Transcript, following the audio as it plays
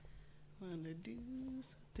wanna do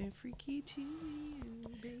something freaky to you,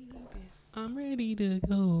 baby. I'm ready to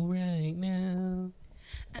go right now.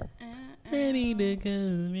 Ready to go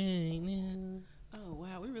right now. Oh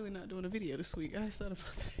wow, we're really not doing a video this week. I just thought about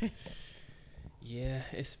that. Yeah,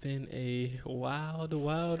 it's been a wild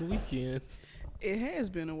weekend. It has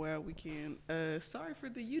been a wild weekend. Sorry for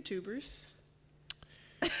the YouTubers.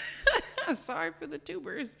 Sorry for the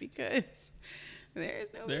tubers because there is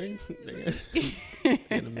no They're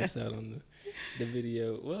gonna miss out on the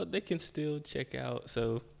video. Well, they can still check out.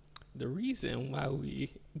 So the reason why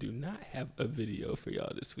we do not have a video for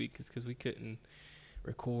y'all this week is because we couldn't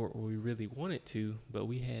record or we really wanted to, but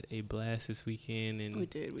we had a blast this weekend and we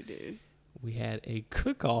did. We had a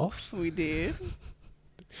cook-off. We did.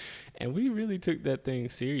 And we really took that thing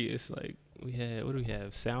serious. Like, we had, what do we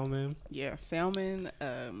have? Salmon? Yeah, salmon,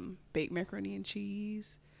 baked macaroni and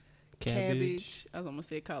cheese, Cabbage. I was almost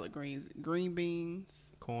say collard greens, green beans,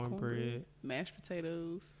 Cornbread. mashed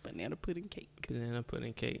potatoes, banana pudding cake.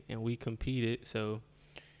 And we competed. So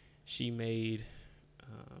she made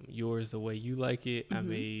yours the way you like it. Mm-hmm. I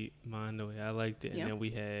made mine the way I liked it. Yep. And then we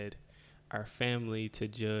had our family to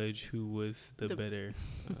judge who was the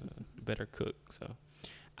better cook. So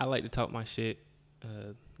I like to talk my shit.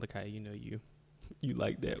 Look how you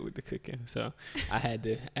like that with the cooking. So I had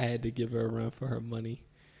to give her a run for her money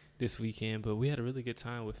this weekend. But we had a really good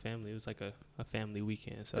time with family. It was like a family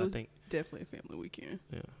weekend. So it was I think definitely a family weekend.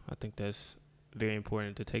 Yeah, I think that's very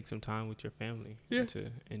important to take some time with your family. Yeah. And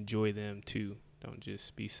to enjoy them too. Don't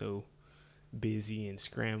just be so busy and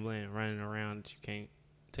scrambling and running around that you can't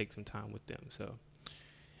take some time with them. So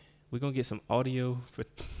we're gonna get some audio for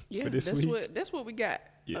this week. That's what we got.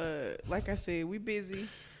 Yeah. Like I said, we busy.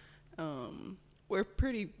 We're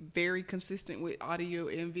very consistent with audio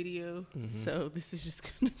and video. Mm-hmm. So this is just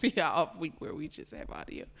gonna be an off week where we just have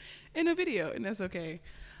audio and a video, and that's okay.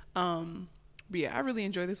 But yeah, I really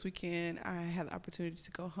enjoyed this weekend. I had the opportunity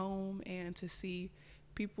to go home and to see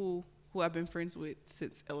people who I've been friends with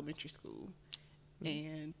since elementary school.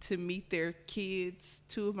 And to meet their kids.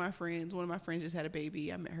 Two of my friends, one of my friends just had a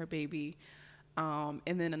baby. I met her baby. And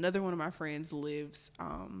then another one of my friends lives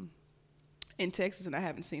in Texas, and I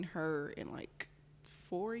haven't seen her in like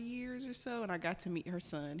 4 years or so. And I got to meet her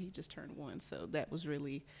son. He just turned 1. So that was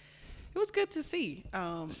it was good to see.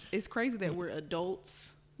 It's crazy that we're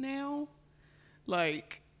adults now.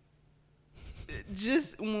 Like,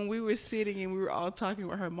 just when we were sitting and we were all talking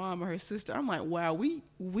with her mom or her sister, I'm like, wow, we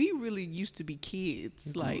really used to be kids.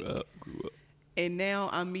 Grew up. And now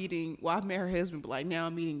I'm meeting, I've met her husband, but like now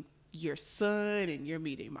I'm meeting your son and you're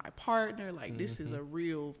meeting my partner. Like, this is a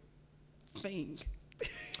real thing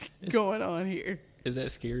going on here. Is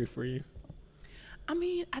that scary for you? I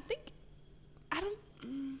mean, I think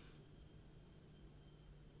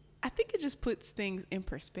it just puts things in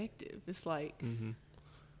perspective. It's like,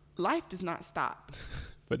 life does not stop.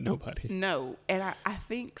 But nobody. No. And I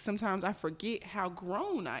think sometimes I forget how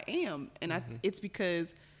grown I am. And it's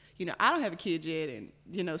because, I don't have a kid yet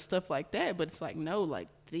and, stuff like that. But it's like, no, like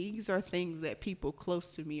these are things that people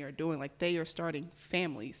close to me are doing. Like they are starting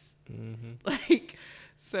families. Like,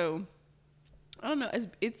 so I don't know.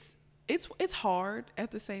 It's hard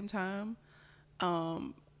at the same time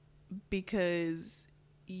because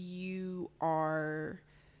you are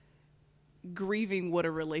grieving what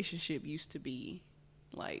a relationship used to be.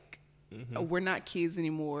 Like, we're not kids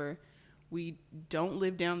anymore. We don't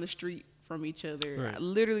live down the street from each other. Right. I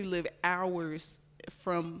literally live hours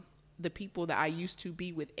from the people that I used to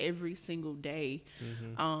be with every single day.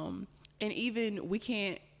 And even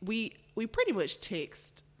we pretty much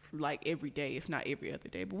text like every day, if not every other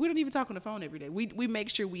day, but we don't even talk on the phone every day. We make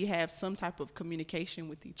sure we have some type of communication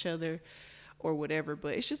with each other or whatever,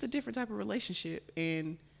 but it's just a different type of relationship,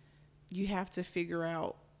 and you have to figure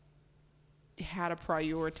out how to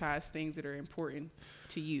prioritize things that are important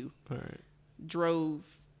to you. All right. Drove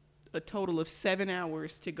a total of 7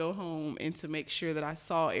 hours to go home and to make sure that I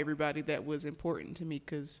saw everybody that was important to me,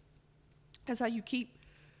 because that's how you keep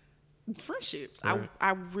friendships. Right.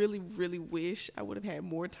 I really, really wish I would have had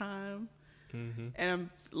more time. And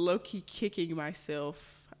I'm low-key kicking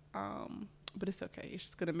myself. But it's okay. It's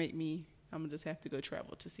just going to make me, I'm going to just have to go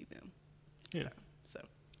travel to see them. Yeah. So.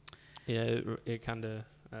 Yeah, it kind of,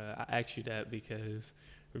 I asked you that because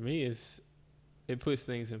for me, it puts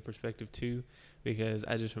things in perspective too, because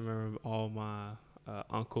I just remember all my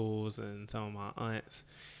uncles and some of my aunts,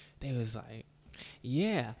 they was like,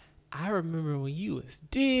 yeah, I remember when you was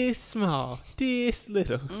this small, this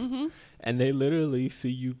little. And they literally see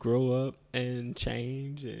you grow up and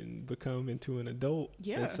change and become into an adult.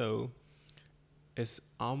 Yeah. And so it's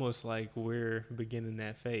almost like we're beginning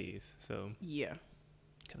that phase. So Yeah.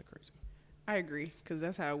 kind of crazy. I agree, because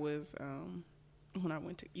that's how it was when I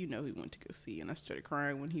went to, we went to go see, and I started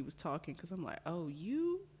crying when he was talking, because I'm like, oh,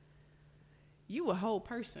 you a whole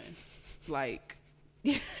person. Like,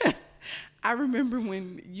 I remember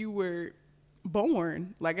when you were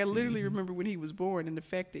born. Like, I literally remember when he was born, and the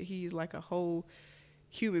fact that he's like a whole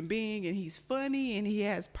human being, and he's funny, and he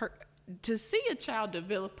has to see a child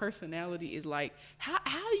develop personality is like, how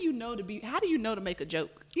do you know to make a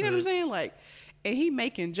joke? You know what I'm saying? Like, and he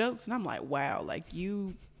making jokes, and I'm like, wow, like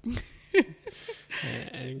you.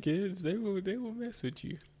 and kids, they will mess with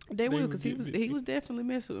you. They will, because he was definitely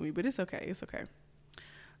messing with me, but it's okay. It's okay.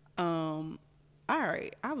 All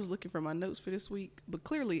right. I was looking for my notes for this week, but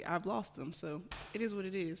clearly I've lost them, so it is what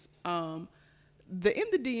it is. The in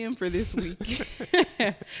the DM for this week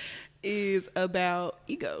is about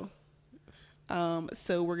ego.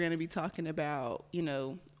 So we're going to be talking about,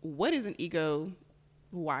 what is an ego?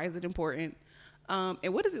 Why is it important?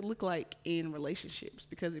 And what does it look like in relationships?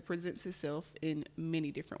 Because it presents itself in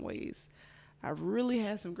many different ways. I really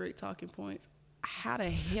had some great talking points. How the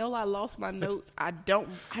hell I lost my notes? I don't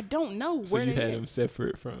know So where you they had them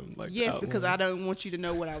separate from Yes, because I don't want you to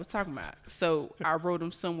know what I was talking about. So I wrote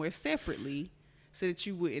them somewhere separately so that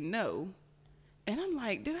you wouldn't know. And I'm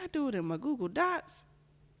like, did I do it in my Google Docs?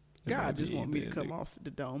 God just want me to come off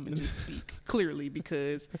the dome and just speak clearly,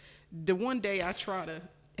 because the one day I try to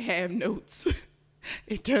have notes,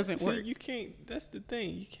 it doesn't work. You can't. That's the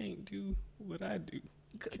thing. You can't do what I do.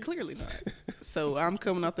 Clearly not. So I'm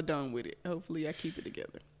coming out the dome with it. Hopefully I keep it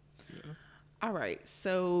together. Yeah. All right.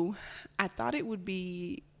 So I thought it would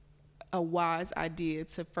be a wise idea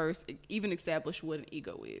to first even establish what an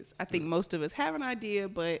ego is. I think most of us have an idea,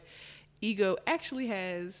 but ego actually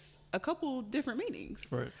has a couple different meanings.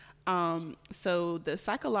 Right. So the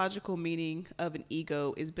psychological meaning of an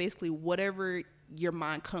ego is basically whatever your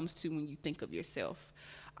mind comes to when you think of yourself.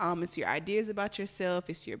 It's your ideas about yourself,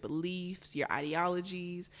 it's your beliefs, your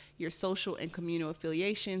ideologies, your social and communal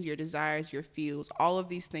affiliations, your desires, your feels. All of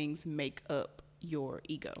these things make up your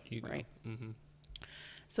ego. Right? Mm-hmm.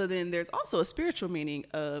 So then there's also a spiritual meaning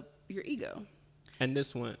of your ego. And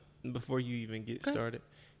this one, before you even get started,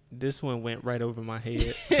 this one went right over my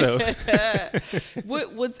head. So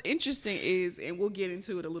what's interesting is, and we'll get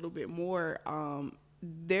into it a little bit more,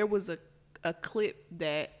 there was a clip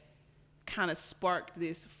that kind of sparked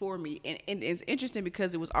this for me, and it's interesting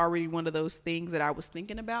because it was already one of those things that I was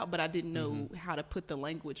thinking about, but I didn't know how to put the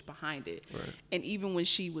language behind it. Right. And even when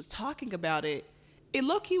she was talking about it,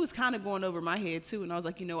 low-key was kind of going over my head too, and I was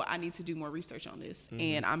like, I need to do more research on this,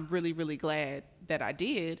 and I'm really, really glad that I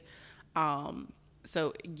did.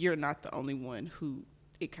 So you're not the only one who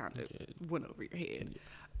it kind of went over your head.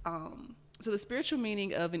 Yeah. So the spiritual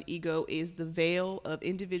meaning of an ego is the veil of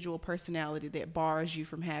individual personality that bars you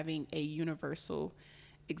from having a universal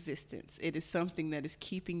existence. It is something that is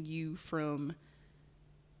keeping you from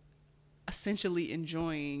essentially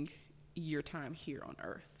enjoying your time here on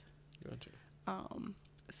earth. Gotcha.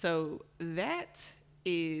 So that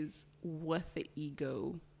is what the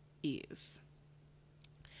ego is.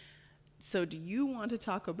 So do you want to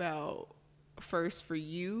talk about first for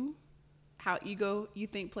you how ego you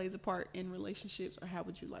think plays a part in relationships, or how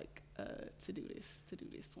would you like to do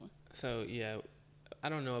this one? So yeah, I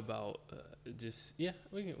don't know about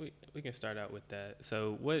we can start out with that.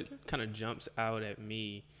 So what kind of jumps out at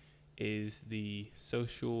me is the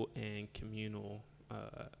social and communal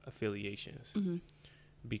affiliations,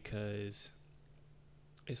 because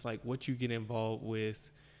it's like what you get involved with,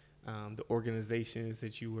 the organizations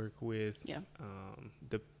that you work with,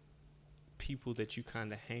 the people that you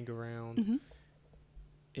kind of hang around,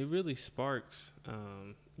 it really sparks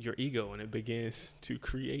your ego, and it begins to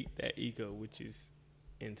create that ego, which is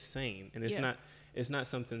insane. And it's not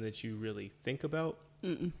something that you really think about.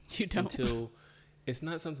 You don't. It's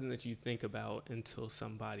not something that you think about until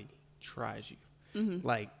somebody tries you.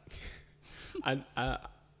 Like,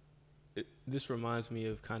 this reminds me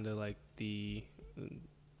of kind of like the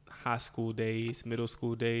high school days, middle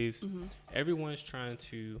school days. Everyone's trying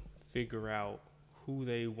to figure out who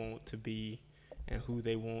they want to be and who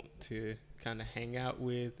they want to kind of hang out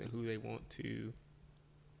with and who they want to,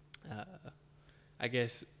 I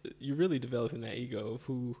guess you're really developing that ego of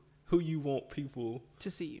who you want people to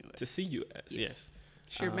see you as. Yes.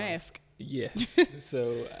 It's your mask. Yes.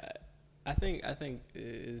 So I think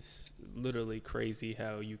it's literally crazy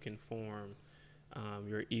how you can form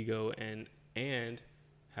your ego and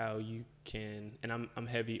how you can, and I'm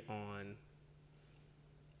heavy on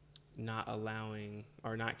not allowing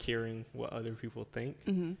or not caring what other people think.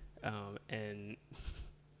 And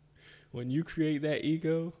when you create that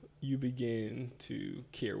ego, you begin to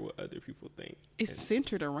care what other people think. It's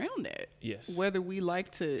centered around that. Yes. Whether we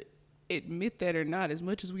like to admit that or not, as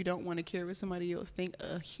much as we don't want to care what somebody else think,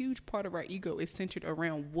 a huge part of our ego is centered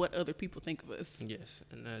around what other people think of us. Yes,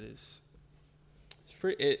 and that is,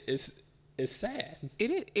 it's sad.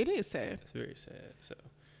 It is sad. It's very sad. So,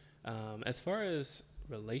 as far as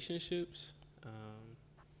relationships,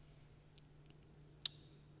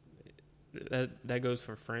 that goes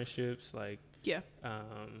for friendships, like Yeah.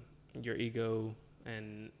 your ego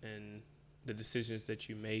and the decisions that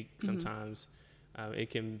you make. Sometimes it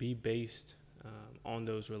can be based on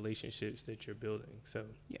those relationships that you're building. So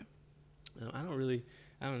yeah, I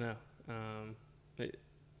don't know.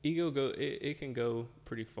 Ego it can go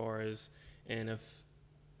pretty far and if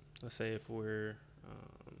let's say if we're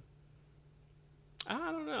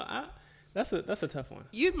I don't know. That's a tough one.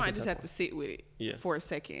 You might just have to sit with it for a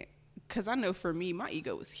second. Because I know for me, my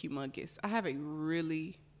ego is humongous. I have a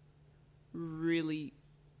really, really,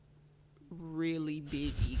 really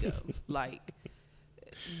big ego. Like,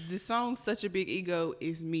 the song Such a Big Ego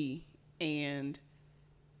is me. And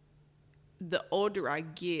the older I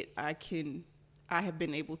get, I have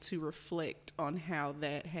been able to reflect on how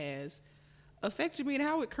that has affected me and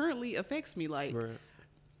how it currently affects me. Like, Right.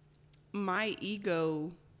 My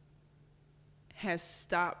ego has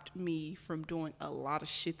stopped me from doing a lot of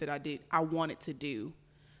shit that I wanted to do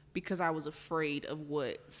because I was afraid of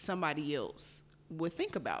what somebody else would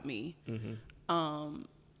think about me. And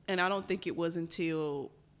I don't think it was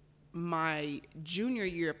until my junior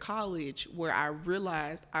year of college where I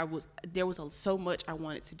realized there was so much I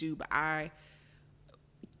wanted to do, but I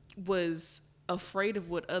was afraid of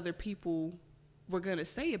what other people were going to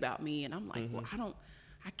say about me. And I'm like, well,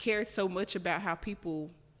 I cared so much about how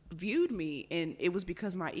people viewed me, and it was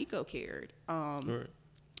because my ego cared. Right.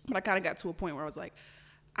 But I kind of got to a point where I was like,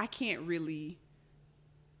 I can't really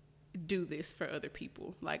do this for other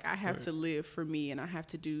people. Like, I have to live for me, and I have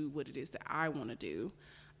to do what it is that I want to do.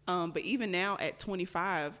 But even now at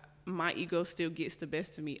 25, my ego still gets the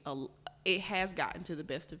best of me. It has gotten to the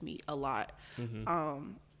best of me a lot.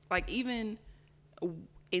 Like, even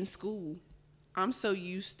in school, I'm so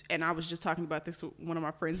used, and I was just talking about this with one of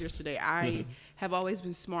my friends yesterday. I have always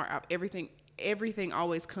been smart. Everything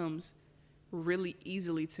always comes really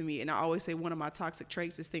easily to me. And I always say one of my toxic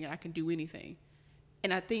traits is thinking I can do anything.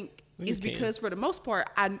 And I think it's because for the most part,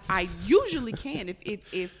 I usually can.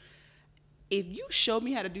 If you show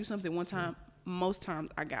me how to do something one time, most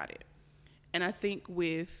times I got it. And I think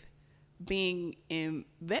with being in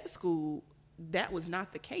vet school, that was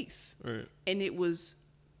not the case. Right. And it was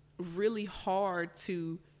really hard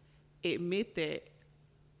to admit that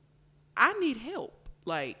I need help.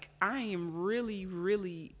 Like, I am really,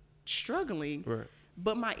 really struggling. Right.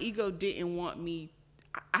 But my ego didn't want me.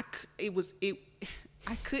 I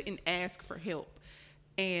couldn't ask for help.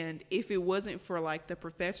 And if it wasn't for like the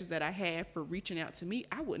professors that I had for reaching out to me,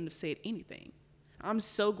 I wouldn't have said anything. I'm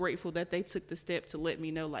so grateful that they took the step to let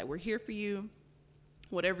me know, like, we're here for you,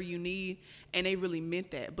 whatever you need. And they really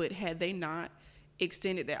meant that. But had they not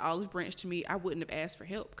extended that olive branch to me, I wouldn't have asked for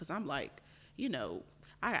help, because I'm like,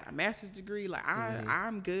 I got a master's degree. Like,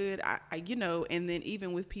 I'm good. I and then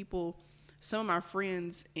even with people, some of my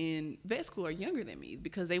friends in vet school are younger than me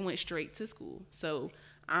because they went straight to school. So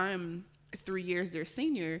I'm 3 years their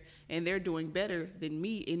senior, and they're doing better than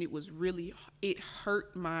me. And it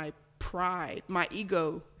hurt my pride, my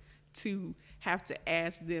ego, to have to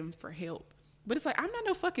ask them for help. But it's like, I'm not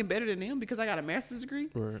no fucking better than them because I got a master's degree.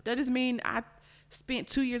 Right. That just mean I spent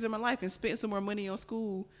 2 years of my life and spent some more money on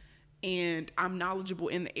school, and I'm knowledgeable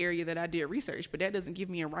in the area that I did research. But that doesn't give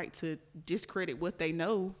me a right to discredit what they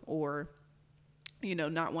know or,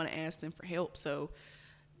 not want to ask them for help. So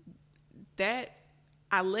that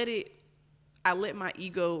I let my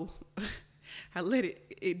ego, I let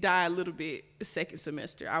it die a little bit second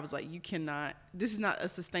semester. I was like, this is not a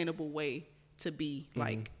sustainable way to be.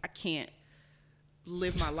 Like, I can't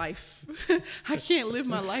live my life. I can't live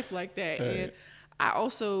my life like that. Right. And I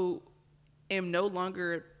also am no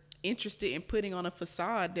longer interested in putting on a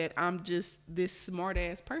facade that I'm just this smart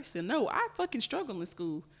ass person. No, I fucking struggle in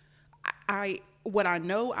school. What I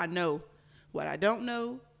know, I know. What I don't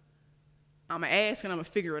know, I'm gonna ask and I'm gonna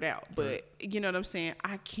figure it out. But you know what I'm saying?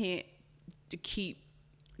 I can't keep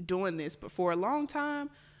doing this. But for a long time,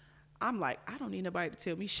 I'm like, I don't need nobody to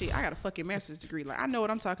tell me shit. I got a fucking master's degree. Like, I know what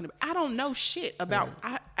I'm talking about. I don't know shit about.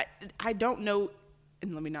 I don't know.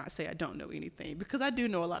 And let me not say I don't know anything, because I do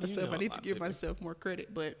know a lot of stuff. I need to give myself more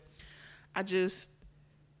credit. But I just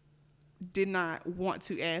did not want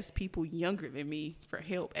to ask people younger than me for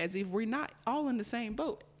help, as if we're not all in the same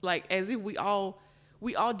boat. Like, as if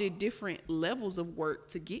we all did different levels of work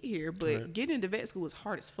to get here, but Right. getting into vet school is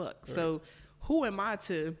hard as fuck. Right. So who am I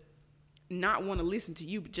to not want to listen to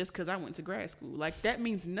you just because I went to grad school? Like, that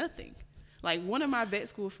means nothing. Like, one of my vet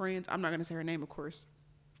school friends, I'm not going to say her name, of course,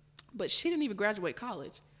 but she didn't even graduate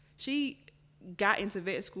college. She got into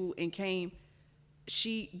vet school and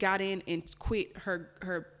she got in and quit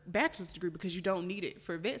her bachelor's degree because you don't need it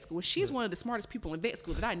for vet school. She's one of the smartest people in vet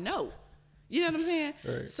school that I know. You know what I'm saying?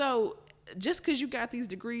 Right. So just because you got these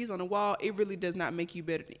degrees on the wall, it really does not make you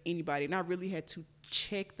better than anybody. And I really had to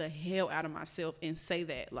check the hell out of myself and say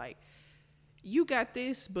that, like, you got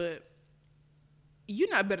this, but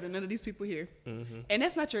you're not better than none of these people here. Mm-hmm. And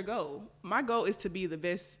that's not your goal. My goal is to be the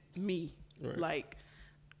best me. Right. Like,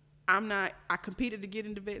 I competed to get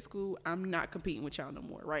into vet school. I'm not competing with y'all no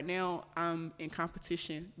more. Right now, I'm in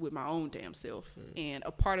competition with my own damn self. And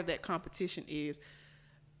a part of that competition is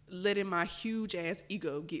letting my huge ass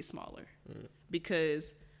ego get smaller.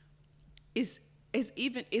 Because it's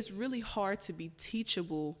really hard to be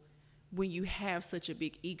teachable when you have such a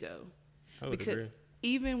big ego. I would Because agree.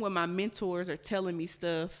 even when my mentors are telling me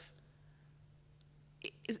stuff,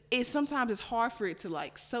 it sometimes it's hard for it to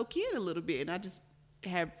like soak in a little bit. And I just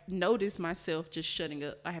have noticed myself just shutting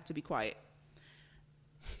up. I have to be quiet.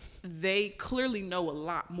 They clearly know a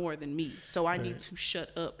lot more than me. So I need to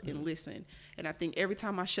shut up and listen. And I think every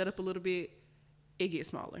time I shut up a little bit, it gets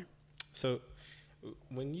smaller. So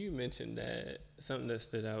when you mentioned that, something that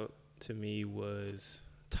stood out to me was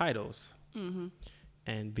titles. Mm-hmm.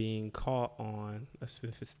 And being caught on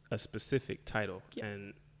a specific title. Yep.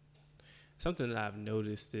 And something that I've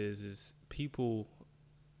noticed is people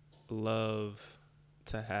love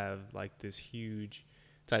to have like this huge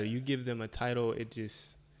title. You give them a title, it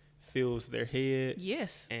just fills their head.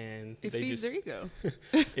 Yes. And It feeds their ego.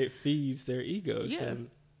 it feeds their ego. Yeah. So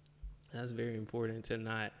that's very important to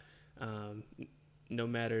not, no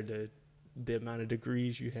matter the amount of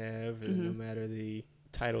degrees you have, and no matter the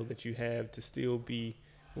title that you have, to still be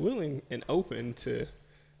willing and open to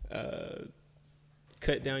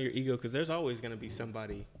cut down your ego, because there's always going to be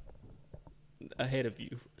somebody ahead of you,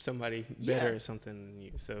 somebody better at something than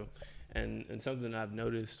you. So, and something I've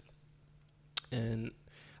noticed, and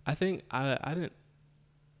I think I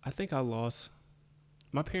lost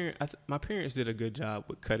my my parents did a good job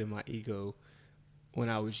with cutting my ego when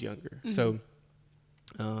I was younger. So,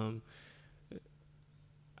 I'll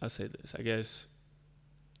say this, I guess.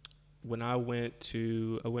 When I went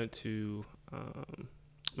to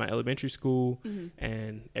my elementary school,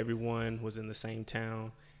 and everyone was in the same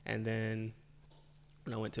town. And then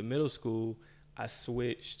when I went to middle school, I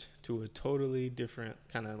switched to a totally different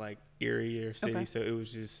kind of like area or city. Okay. So it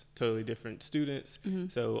was just totally different students.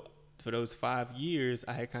 So for those 5 years,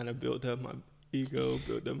 I had kind of built up my ego.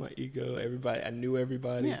 Everybody, I knew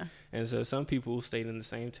everybody. Yeah. And so some people stayed in the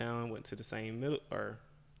same town, went to the same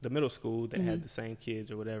middle school that had the same kids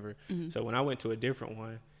or whatever. So when I went to a different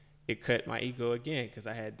one, it cut my ego again, because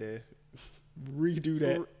I had to redo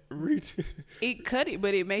that. It cut it,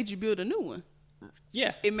 but it made you build a new one.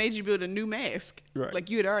 Yeah. It made you build a new mask. Right. Like,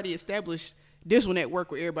 you had already established this one at work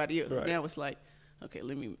with everybody else. Right. Now it's like, okay,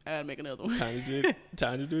 let me make another one. Time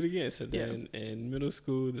to do it again. So then in middle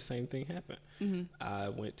school, the same thing happened. I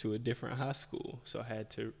went to a different high school, so I had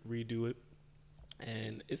to redo it.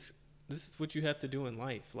 And this is what you have to do in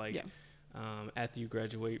life. Like, after you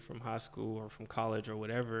graduate from high school or from college or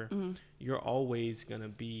whatever, you're always going to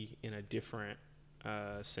be in a different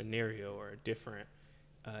scenario or a different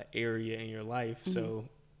area in your life. So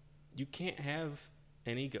you can't have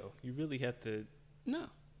an ego. You really have to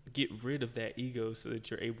get rid of that ego so that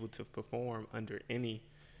you're able to perform under any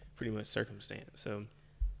pretty much circumstance. So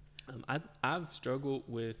I've struggled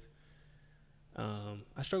with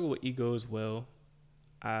ego as well.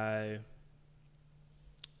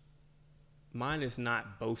 Mine is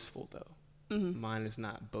not boastful though. Mine is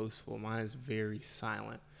not boastful. Mine is very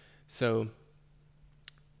silent. So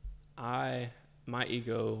my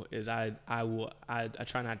ego is I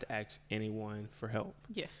try not to ask anyone for help.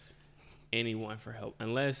 Yes. Anyone for help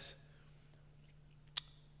unless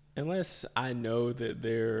I know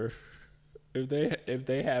that if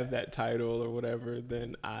they have that title or whatever,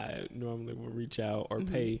 then I normally will reach out or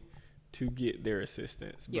pay to get their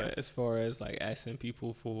assistance. But as far as like asking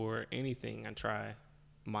people for anything, I try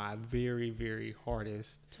my very, very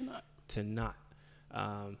hardest to not.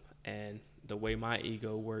 And the way my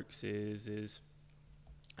ego works is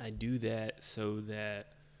I do that so that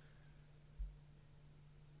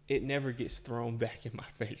it never gets thrown back in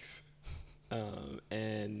my face.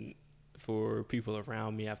 And for people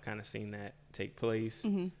around me, I've kind of seen that take place.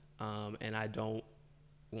 And I don't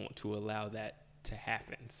want to allow that to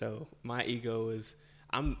happen. So my ego is,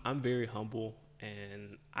 I'm very humble,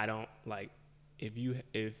 and I don't like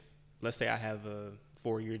if let's say I have a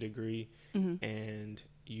 4-year degree and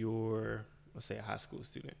you're, let's say, a high school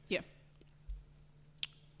student. Yeah.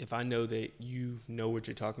 If I know that you know what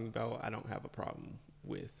you're talking about, I don't have a problem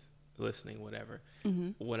with listening, whatever.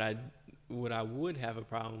 What I would have a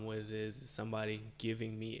problem with is somebody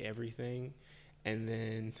giving me everything and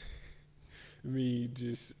then me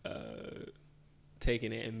just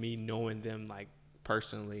taking it and me knowing them like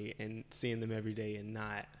personally and seeing them every day and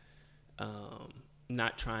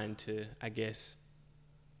not trying to, I guess,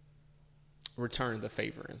 return the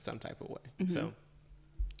favor in some type of way. So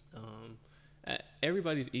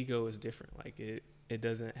everybody's ego is different. Like it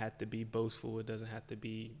doesn't have to be boastful. It doesn't have to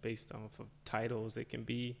be based off of titles. It can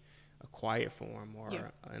be a quiet form or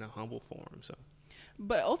in a humble form. So,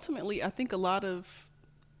 but ultimately, I think a lot of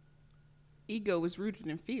ego is rooted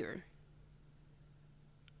in fear.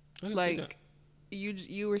 Like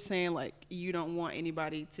you were saying, like you don't want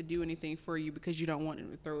anybody to do anything for you because you don't want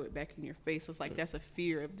them to throw it back in your face. It's like that's a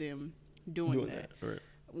fear of them doing that. Right.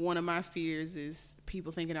 One of my fears is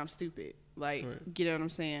people thinking I'm stupid. Like, you know what I'm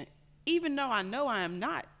saying? Even though I know I am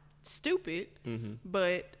not stupid,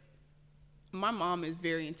 but my mom is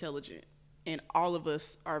very intelligent and all of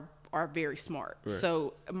us are very smart. Right.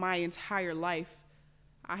 So my entire life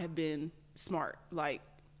I have been smart. Like,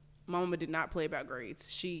 my mama did not play about grades.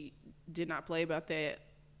 She did not play about that.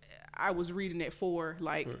 I was reading at 4,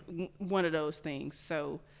 like one of those things.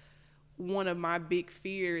 So one of my big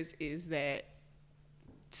fears is that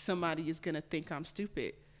somebody is going to think I'm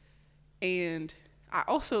stupid. And I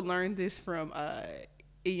also learned this from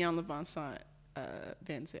Iyanla Vanzant.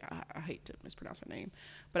 I hate to mispronounce her name,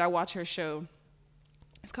 but I watch her show.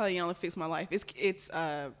 It's called Iyanla Fix My Life. It's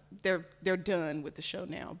they're done with the show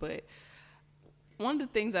now, but one of the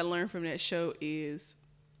things I learned from that show is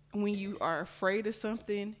when you are afraid of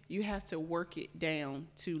something, you have to work it down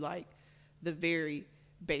to like the very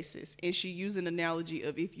basis. And she used an analogy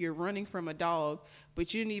of if you're running from a dog,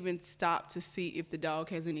 but you didn't even stop to see if the dog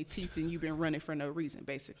has any teeth, and you've been running for no reason,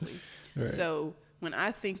 basically. Right. So when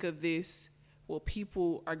I think of this, well,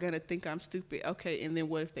 people are going to think I'm stupid. Okay, and then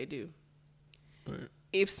what if they do? Right.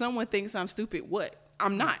 If someone thinks I'm stupid, what?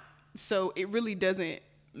 I'm not. So it really doesn't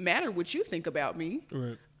matter what you think about me.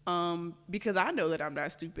 Right. Because I know that I'm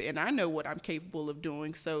not stupid and I know what I'm capable of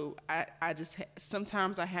doing. So I just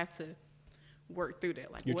sometimes I have to work through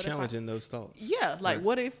that. Like, you're challenging those thoughts. Yeah. Like, right.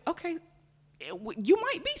 What if, okay, you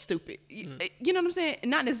might be stupid. You know what I'm saying?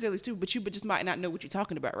 Not necessarily stupid, but you just might not know what you're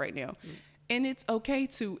talking about right now. And it's okay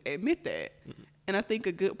to admit that. And I think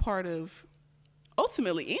a good part of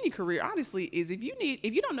ultimately any career, honestly, is if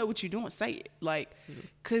you don't know what you're doing, say it. Like,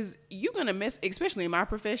 cause you're going to mess, especially in my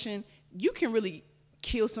profession, you can really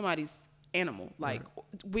kill somebody's animal. Like,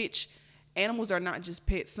 which animals are not just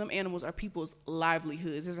pets. Some animals are people's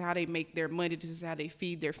livelihoods. This is how they make their money. This is how they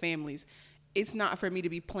feed their families. It's not for me to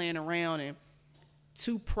be playing around and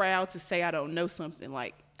too proud to say I don't know something.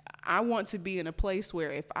 Like, I want to be in a place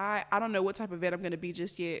where if I don't know what type of vet I'm going to be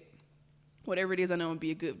just yet, whatever it is, I know I'm going to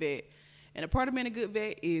be a good vet. And a part of being a good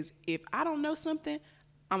vet is if I don't know something,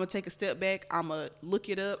 I'm going to take a step back. I'm going to look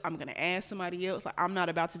it up. I'm going to ask somebody else. Like, I'm not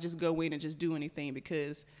about to just go in and just do anything,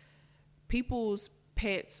 because people's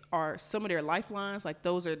pets are some of their lifelines. Like,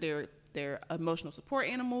 those are their emotional support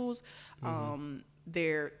animals.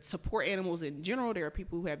 Their support animals in general. There are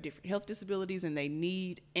people who have different health disabilities and they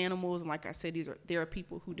need animals. And like I said, there are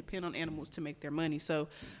people who depend on animals to make their money. So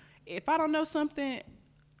if I don't know something,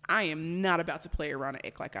 I am not about to play around and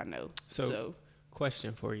act like I know. So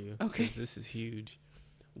question for you. Okay. This is huge.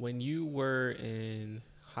 When you were in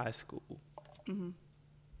high school,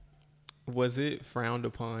 was it frowned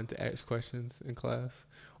upon to ask questions in class,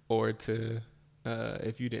 or to,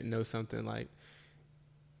 if you didn't know something, like,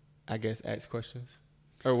 I guess, ask questions?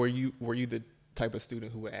 Or were you the type of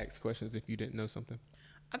student who would ask questions if you didn't know something?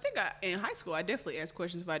 I think in high school, I definitely asked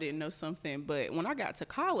questions if I didn't know something. But when I got to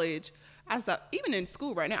college, I stopped. Even in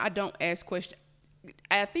school right now, I don't ask questions.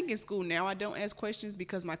 I think in school now I don't ask questions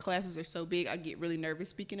because my classes are so big. I get really nervous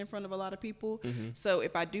speaking in front of a lot of people. So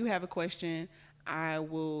if I do have a question, I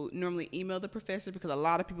will normally email the professor, because a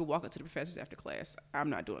lot of people walk up to the professors after class. I'm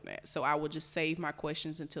not doing that. So I will just save my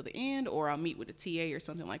questions until the end, or I'll meet with a TA or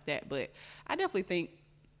something like that. But I definitely think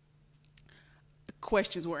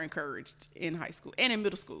questions were encouraged in high school and in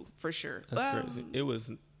middle school, for sure. That's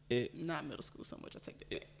crazy. Not middle school so much. I take that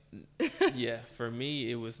back. Yeah, for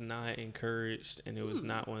me, it was not encouraged, and it was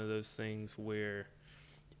not one of those things where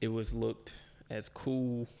it was looked as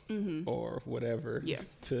cool or whatever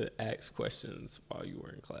to ask questions while you were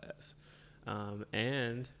in class.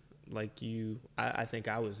 And like you, I think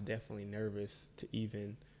I was definitely nervous to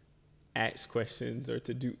even ask questions or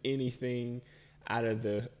to do anything out of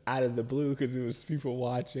the blue because it was people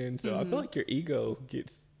watching. So I feel like your ego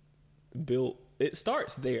gets built. It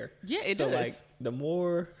starts there. Yeah, it so does. So like the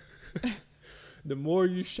more the more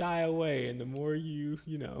you shy away and the more you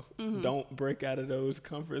don't break out of those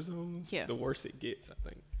comfort zones, the worse it gets, I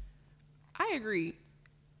think. I agree.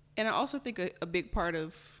 And I also think a big part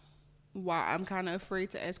of why I'm kind of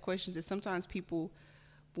afraid to ask questions is sometimes people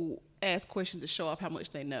will ask questions to show off how much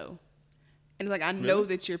they know. And like, I know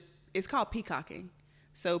that it's called peacocking.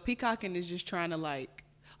 So peacocking is just trying to like,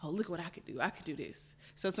 oh, look what I could do. I could do this.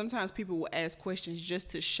 So sometimes people will ask questions just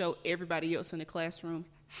to show everybody else in the classroom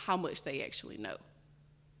how much they actually know.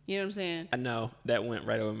 You know what I'm saying? I know that went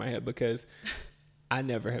right over my head because I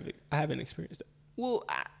haven't experienced it. Well,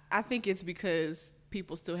 I think it's because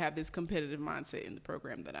people still have this competitive mindset in the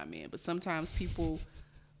program that I'm in. But sometimes people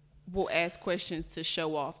will ask questions to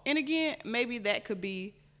show off. And again, maybe that could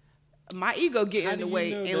be my ego getting in the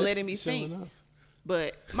way and letting me think. Enough?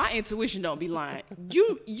 But my intuition don't be lying.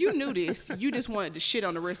 You knew this. You just wanted to shit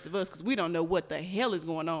on the rest of us because we don't know what the hell is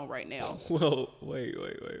going on right now. Well, wait.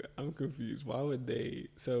 I'm confused. Why would they?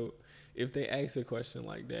 So if they ask a question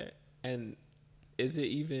like that, and is it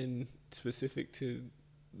even specific to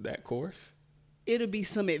that course? It'll be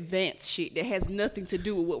some advanced shit that has nothing to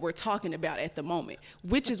do with what we're talking about at the moment,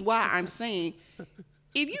 which is why I'm saying,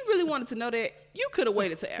 if you really wanted to know that, you could have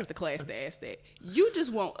waited till after class to ask that. You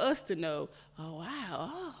just want us to know, oh,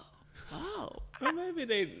 wow, oh. Well, maybe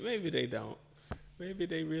they don't. Maybe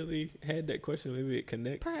they really had that question. Maybe it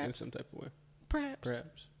connects in some type of way.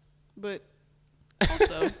 Perhaps. But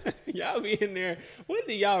also, y'all be in there. What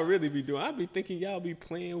do y'all really be doing? I be thinking y'all be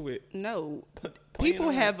playing with. No.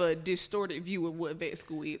 People have a distorted view of what vet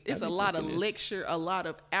school is. It's a lot of lecture, a lot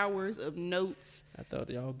of hours of notes. I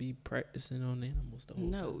thought y'all be practicing on animals the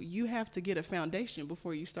whole time. No, you have to get a foundation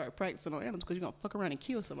before you start practicing on animals because you're going to fuck around and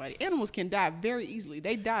kill somebody. Animals can die very easily.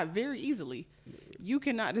 They die very easily. You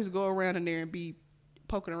cannot just go around in there and be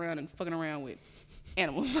poking around and fucking around with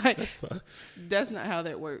animals. Like, that's not how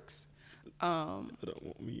that works. I don't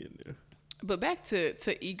want me in there. But back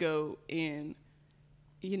to ego in,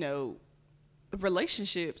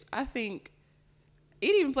 relationships, I think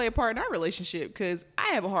it even play a part in our relationship because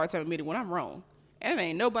I have a hard time admitting when I'm wrong. And it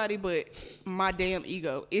ain't nobody but my damn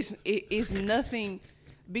ego. It's nothing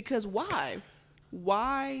because why?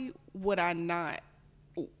 Why would I not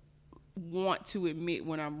want to admit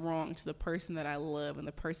when I'm wrong to the person that I love and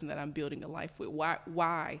the person that I'm building a life with?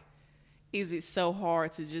 Why is it so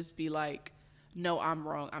hard to just be like, no, I'm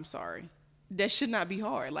wrong, I'm sorry? That should not be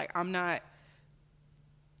hard. Like, I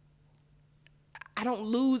don't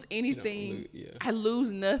lose anything. I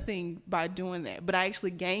lose nothing by doing that. But I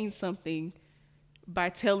actually gain something by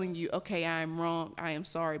telling you, okay, I am wrong, I am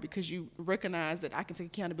sorry, because you recognize that I can take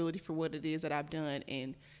accountability for what it is that I've done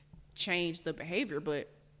and change the behavior. But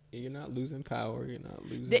you're not losing power. You're not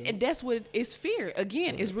losing. And that's what it's fear.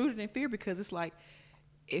 Again, it's rooted in fear because it's like,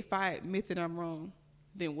 if I admit that I'm wrong,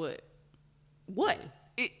 then what?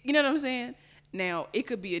 You know what I'm saying? Now, it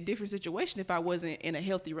could be a different situation if I wasn't in a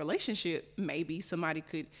healthy relationship. Maybe somebody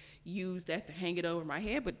could use that to hang it over my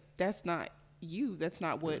head, but that's not you. That's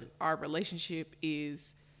not what our relationship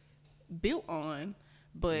is built on.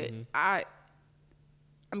 But I'm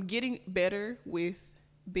getting better with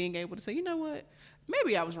being able to say, you know what?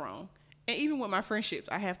 Maybe I was wrong. And even with my friendships,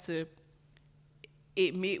 I have to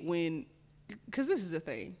admit when, because this is the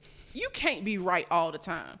thing. You can't be right all the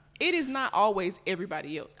time. It is not always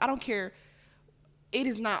everybody else. I don't care. It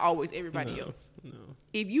is not always everybody else. No.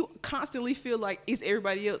 If you constantly feel like it's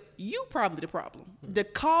everybody else, you probably the problem. The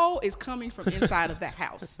call is coming from inside of that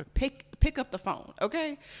house. Pick up the phone,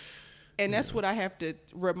 okay? And that's what I have to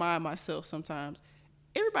remind myself sometimes.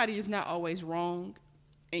 Everybody is not always wrong,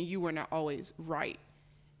 and you are not always right.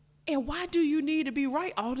 And why do you need to be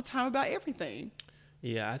right all the time about everything?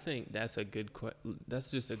 Yeah, I think that's a good that's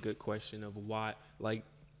just a good question of why, like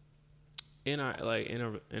in a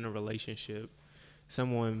relationship,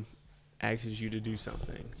 someone asks you to do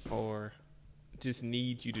something or just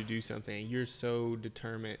needs you to do something and you're so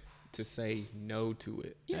determined to say no to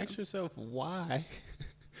it. Yeah. Ask yourself why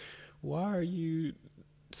are you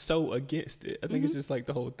so against it? I think it's just like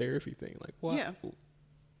the whole therapy thing. Like, why? Yeah.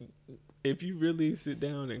 If you really sit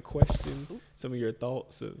down and question some of your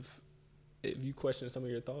thoughts if you question some of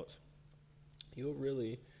your thoughts, you'll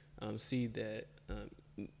really see that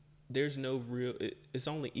there's no real, it's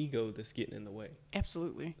only ego that's getting in the way.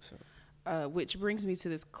 Absolutely. So. Which brings me to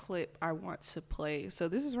this clip I want to play. So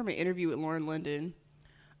this is from an interview with Lauren London,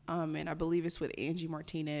 and I believe it's with Angie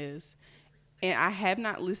Martinez. And I have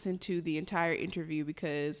not listened to the entire interview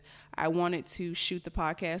because I wanted to shoot the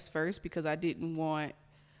podcast first because I didn't want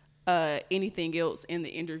anything else in the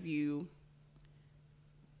interview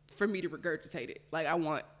for me to regurgitate it. Like, I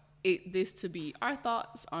want this to be our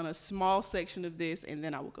thoughts on a small section of this, and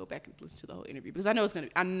then I will go back and listen to the whole interview because I know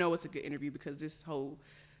it's a good interview because this whole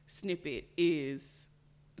snippet is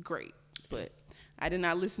great. But I did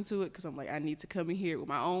not listen to it because I'm like, I need to come in here with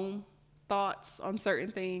my own thoughts on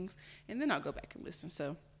certain things, and then I'll go back and listen. So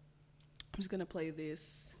I'm just gonna play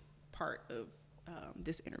this part of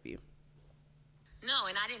this interview. No,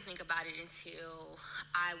 and I didn't think about it until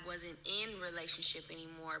I wasn't in relationship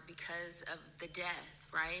anymore because of the death,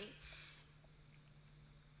 right?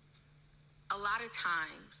 A lot of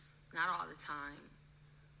times, not all the time,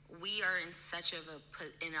 we are in such of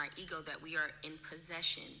in our ego that we are in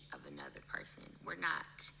possession of another person. We're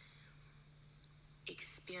not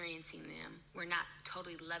experiencing them. We're not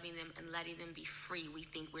totally loving them and letting them be free. We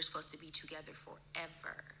think we're supposed to be together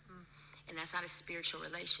forever. And that's not a spiritual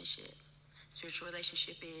relationship. Spiritual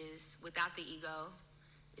relationship is without the ego.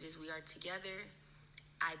 It is we are together.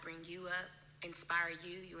 I bring you up, inspire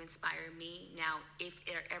you, you inspire me. Now, if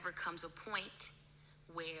there ever comes a point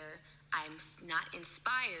where I'm not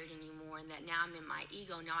inspired anymore and that now I'm in my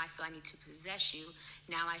ego, now I feel I need to possess you,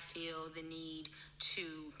 now I feel the need to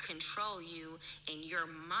control you, and you're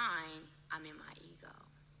mine, I'm in my ego.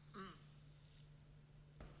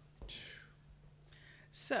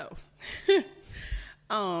 So,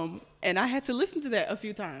 and I had to listen to that a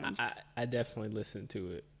few times. I definitely listened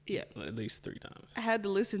to it. Yeah. At least 3 times. I had to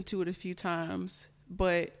listen to it a few times,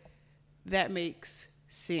 but that makes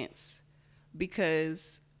sense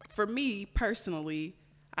because for me personally,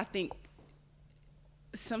 I think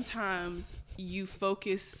sometimes you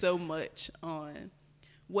focus so much on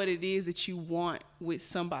what it is that you want with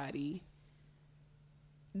somebody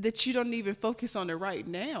that you don't even focus on it right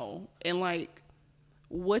now and like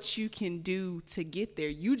what you can do to get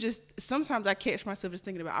there. Sometimes I catch myself just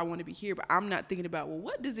thinking about, I want to be here, but I'm not thinking about, well,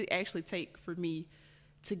 what does it actually take for me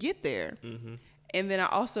to get there? Mm-hmm. And then I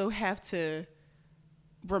also have to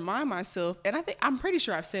remind myself, and I'm pretty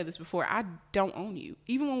sure I've said this before, I don't own you.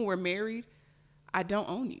 Even when we're married, I don't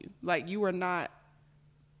own you. Like, you are not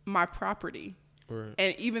my property. Right.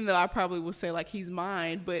 And even though I probably will say like he's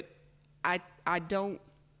mine, but I don't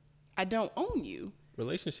own you.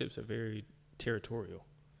 Relationships are very territorial.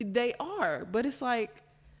 They are, but it's like,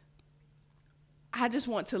 I just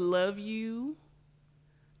want to love you.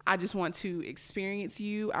 I just want to experience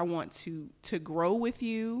you. I want to grow with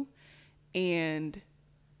you. And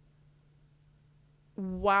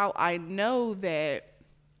while I know that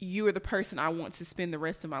you are the person I want to spend the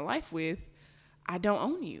rest of my life with, I don't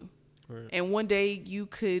own you. Right. And one day you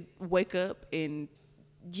could wake up and,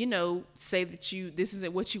 say that this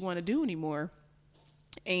isn't what you want to do anymore.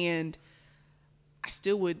 And I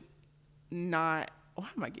still would not. Why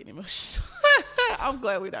am I getting emotional? I'm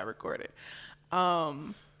glad we're not recording.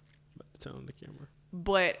 About to turn on the camera.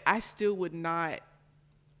 But I still would not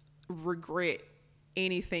regret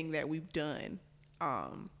anything that we've done,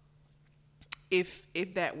 if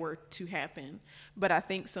that were to happen. But I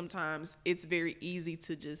think sometimes it's very easy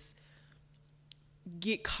to just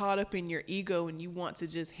get caught up in your ego and you want to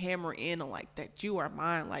just hammer in on like that you are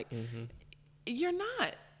mine. Like, mm-hmm. You're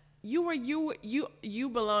not. You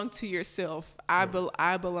belong to yourself. I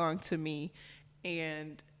belong to me,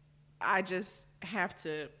 and I just have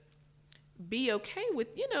to be okay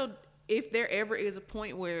with, if there ever is a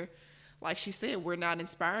point where, like she said, we're not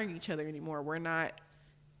inspiring each other anymore. We're not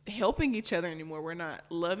helping each other anymore. We're not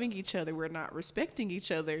loving each other. We're not respecting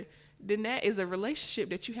each other. Then that is a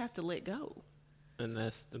relationship that you have to let go. And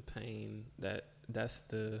that's the pain that's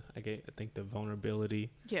the, I think the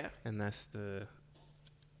vulnerability. Yeah. And that's the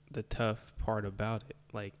tough part about it.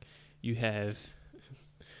 Like, you have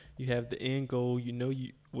the end goal,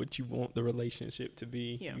 what you want the relationship to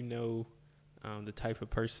be. Yeah. The type of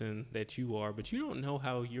person that you are, but you don't know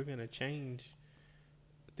how you're going to change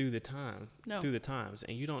through the times.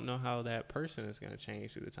 And you don't know how that person is going to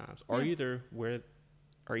change through the times, or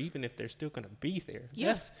or even if they're still going to be there.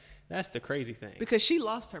 Yes. That's the crazy thing. Because she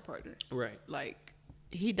lost her partner. Right. Like,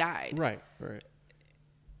 he died. Right.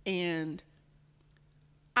 And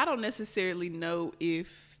I don't necessarily know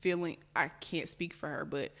if I can't speak for her,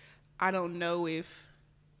 but I don't know if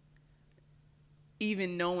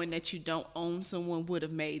even knowing that you don't own someone would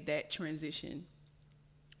have made that transition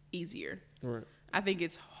easier. Right. I think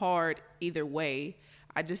it's hard either way.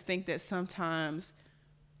 I just think that sometimes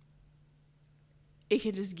it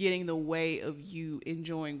can just get in the way of you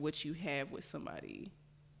enjoying what you have with somebody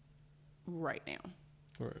right now.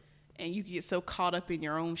 Right. and you get so caught up in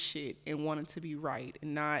your own shit and wanting to be right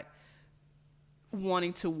and not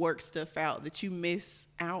wanting to work stuff out that you miss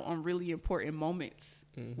out on really important moments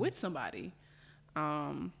with somebody.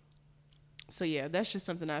 So yeah, that's just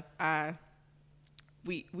something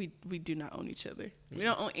we do not own each other. We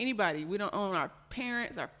don't own anybody. We don't own our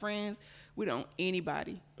parents, our friends. We don't own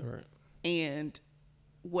anybody. Right. And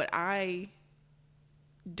what I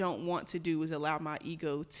don't want to do is allow my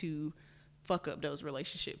ego to fuck up those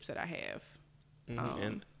relationships that I have.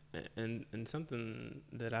 And something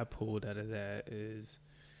that I pulled out of that is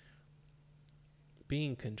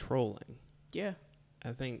being controlling. Yeah.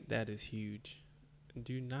 I think that is huge.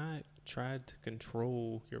 Do not try to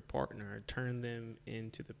control your partner, turn them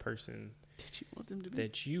into the person Did you want them to be?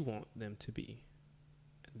 that you want them to be.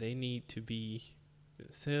 They need to be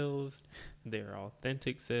themselves, their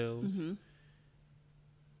authentic selves.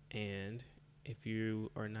 And if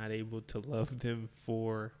you are not able to love them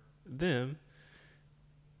for them,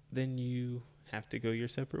 then you have to go your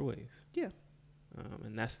separate ways. Yeah.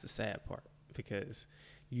 And that's the sad part, because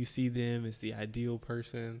you see them as the ideal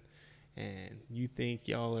person and you think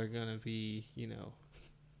y'all are going to be,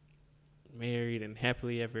 married and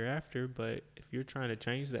happily ever after. But if you're trying to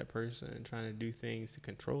change that person and trying to do things to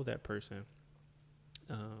control that person,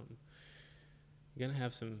 you're going to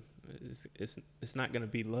have some, it's not going to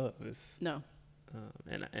be love. No.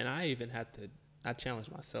 And I even I challenge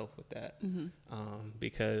myself with that,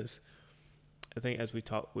 because I think, as we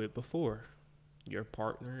talked with before, your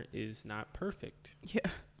partner is not perfect. Yeah.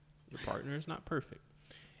 Your partner is not perfect.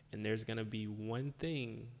 And there's going to be one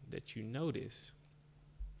thing that you notice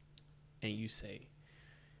and you say,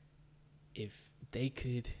 if they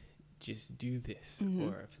could just do this,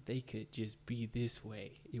 or if they could just be this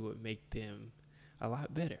way, it would make them a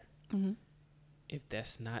lot better. If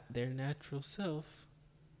that's not their natural self,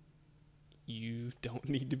 you don't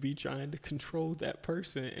need to be trying to control that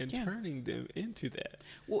person and turning them into that.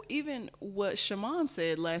 Well, even what Shaman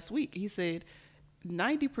said last week, he said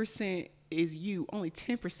 90% is you, only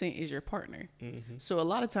 10% is your partner. So a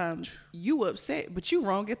lot of times you upset, but you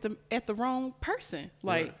wrong at the wrong person.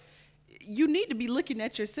 Like, you need to be looking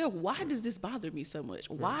at yourself. Why does this bother me so much?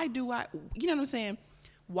 Why do I, you know what I'm saying?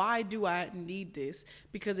 Why do I need this?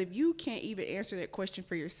 Because if you can't even answer that question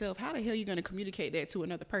for yourself, how the hell are you going to communicate that to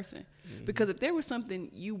another person? Because if there was something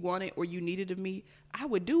you wanted or you needed of me, I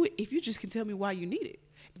would do it if you just can tell me why you need it.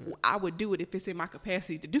 I would do it if it's in my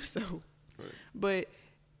capacity to do so. But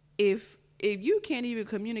if you can't even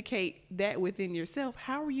communicate that within yourself,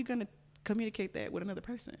 how are you going to communicate that with another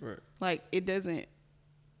person? Like, it doesn't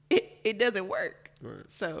work.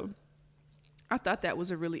 So I thought that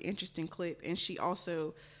was a really interesting clip. And she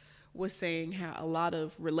also was saying how a lot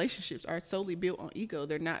of relationships are solely built on ego.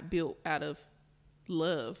 They're not built out of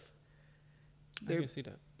love. I can see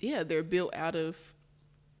that. Yeah, they're built out of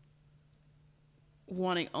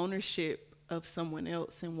wanting ownership of someone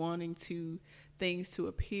else and wanting things to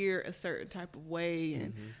appear a certain type of way.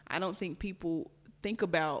 And I don't think people think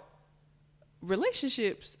about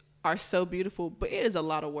relationships are so beautiful, but it is a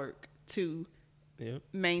lot of work to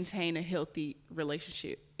maintain a healthy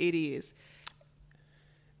relationship. It is.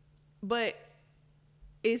 But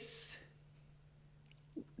it's,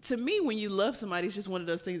 to me, when you love somebody, it's just one of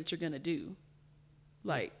those things that you're going to do.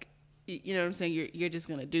 Like, you know what I'm saying? You're just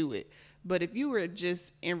going to do it. But if you were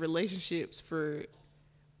just in relationships for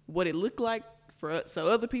what it looked like so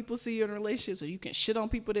other people see you in a relationship, so you can shit on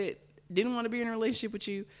people that didn't want to be in a relationship with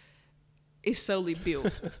you, it's solely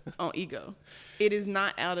built on ego. It is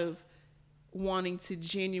not out of wanting to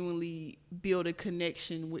genuinely build a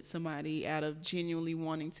connection with somebody, out of genuinely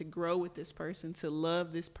wanting to grow with this person, to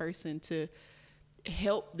love this person, to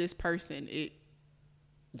help this person.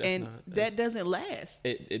 That doesn't last.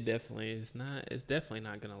 It definitely is not. It's definitely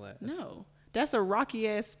not going to last. No. That's a rocky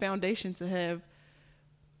ass foundation to have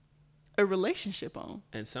a relationship on.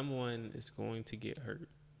 And someone is going to get hurt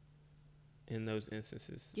in those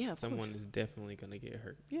instances. Yeah, someone is definitely going to get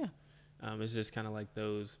hurt. Yeah. It's just kind of like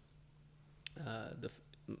those,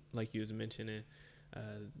 like you was mentioning,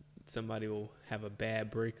 somebody will have a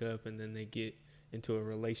bad breakup and then they get into a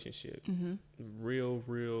relationship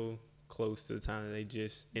real close to the time that they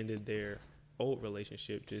just ended their old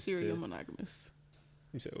relationship. Serial monogamous.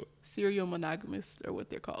 You said what? Serial monogamous are what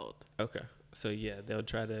they're called. Okay. So yeah, they'll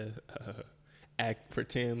try to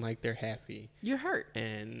pretend like they're happy. You're hurt.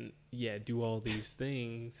 And do all these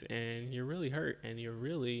things and you're really hurt, and you're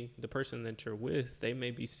really, the person that you're with, they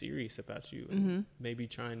may be serious about you and maybe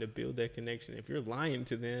trying to build that connection. If you're lying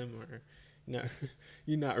to them or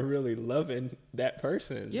you're not really loving that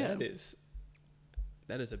person,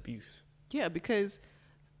 that is abuse. Yeah, because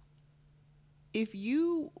if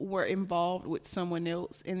you were involved with someone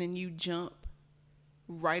else and then you jump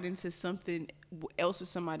right into something else with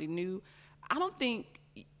somebody new, I don't think,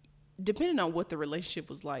 depending on what the relationship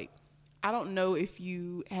was like, I don't know if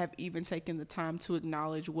you have even taken the time to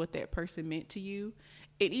acknowledge what that person meant to you.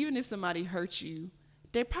 And even if somebody hurt you,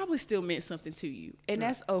 they probably still meant something to you. And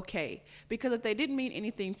that's okay. Because if they didn't mean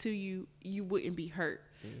anything to you, you wouldn't be hurt.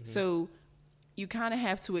 So you kind of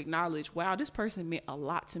have to acknowledge, wow, this person meant a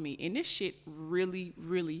lot to me. And this shit really,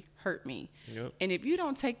 really hurt me. Yep. And if you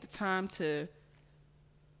don't take the time to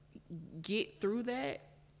get through that,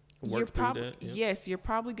 you're probably, yes, you're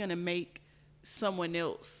probably going to make someone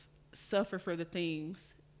else suffer for the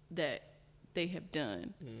things that they have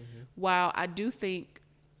done. While I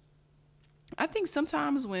think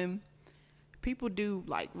sometimes when people do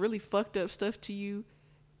like really fucked up stuff to you,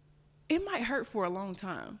 it might hurt for a long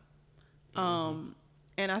time.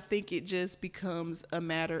 And I think it just becomes a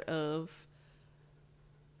matter of,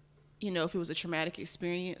 you know, if it was a traumatic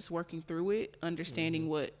experience, working through it, understanding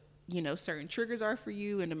what, you know, certain triggers are for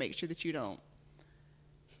you, and to make sure that you don't,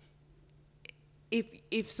 if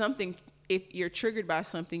you're triggered by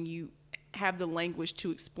something, you have the language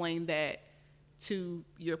to explain that to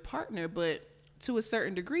your partner. But to a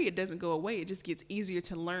certain degree, it doesn't go away. It just gets easier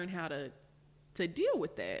to learn how to deal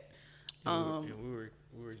with that. And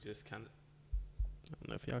we were just kind of, I don't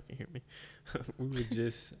know if y'all can hear me. We were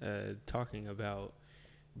just talking about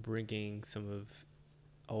bringing some of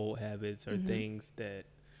old habits or things that,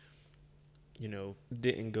 you know,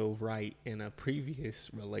 didn't go right in a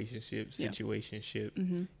previous relationship,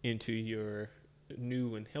 situationship, into your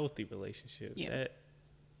new and healthy relationship. That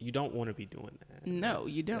you don't want to be doing that. No,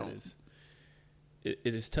 you don't. It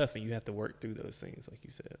is tough, and you have to work through those things, like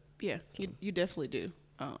you said. Yeah, so. You definitely do.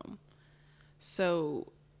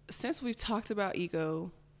 So since we've talked about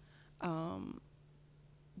ego,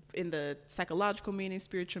 in the psychological meaning,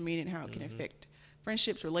 spiritual meaning, how it can affect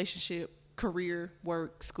friendships, relationship, career,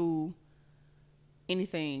 work, school,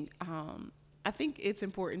 anything, I think it's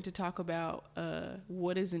important to talk about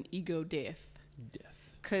what is an ego death.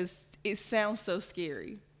 Because it sounds so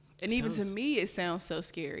scary. And even to me, it sounds so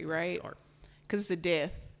scary, right? Because it's a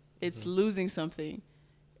death. It's losing something.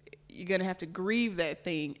 You're going to have to grieve that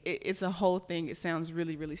thing. It's a whole thing. It sounds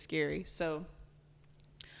really, really scary. So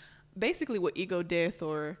basically what ego death,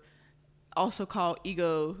 or also called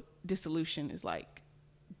ego dissolution, is like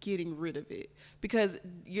getting rid of it. Because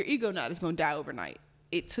your ego not is going to die overnight.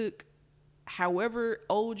 It took however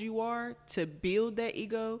old you are to build that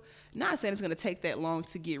ego. Not saying it's going to take that long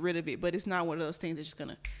to get rid of it, but it's not one of those things that's just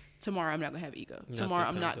going to, tomorrow I'm not going to have ego. Tomorrow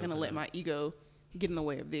I'm not going to let my ego get in the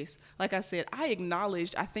way of this. Like I said, I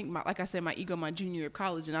acknowledged, I think my ego my junior year of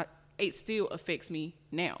college, and it still affects me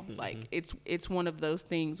now. Like it's one of those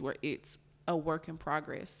things where it's a work in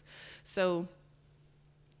progress. So,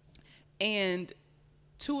 and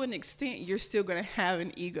to an extent, you're still going to have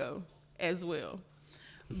an ego as well.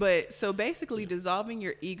 But so basically dissolving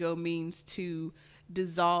your ego means to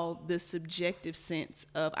dissolve the subjective sense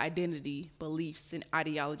of identity, beliefs, and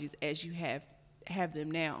ideologies as you have them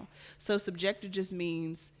now. So subjective just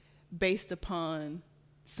means based upon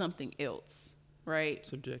something else, right?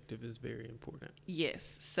 Subjective is very important.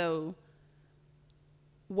 Yes. So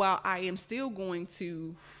while I am still going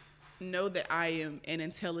to know that I am an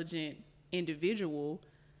intelligent individual,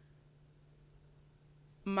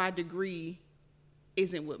 my degree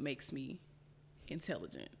isn't what makes me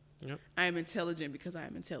intelligent. Yep. I am intelligent because I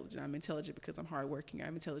am intelligent. I'm intelligent because I'm hardworking.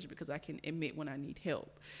 I'm intelligent because I can admit when I need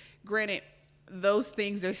help. Granted, those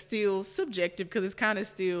things are still subjective because it's kind of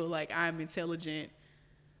still like I'm intelligent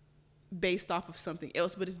based off of something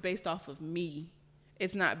else, but it's based off of me.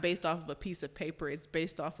 It's not based off of a piece of paper. It's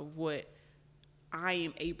based off of what I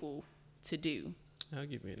am able to do. I'll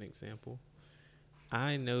give you an example.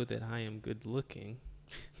 I know that I am good looking.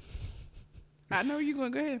 I know where you're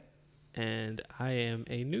going. Go ahead. And I am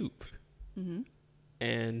a noob.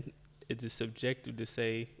 And it is subjective to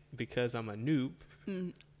say because I'm a noob,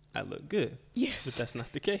 I look good. Yes. But that's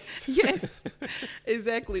not the case. Yes,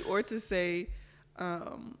 exactly. Or to say,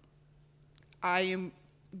 I am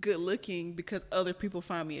good looking because other people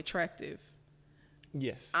find me attractive.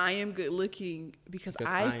 Yes. I am good looking because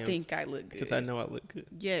I think I look good. Because I know I look good.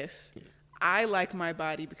 Yes. Yeah. I like my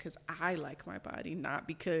body because I like my body, not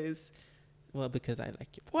because... Well, because I like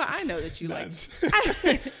your body. Well, I know that you like...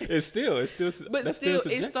 It's still... But still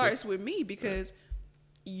it starts with me because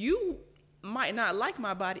you might not like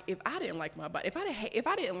my body if I didn't like my body. If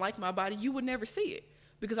I didn't like my body, you would never see it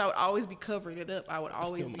because I would always be covering it up. I would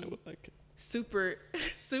always be like super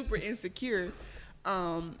insecure,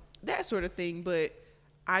 that sort of thing. But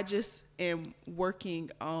I just am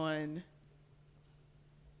working on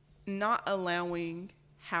not allowing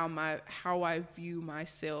how I view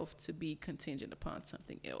myself to be contingent upon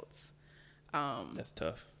something else. That's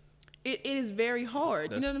tough. It is very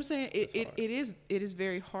hard. You know what I'm saying? That's hard. It is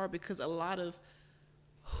very hard because a lot of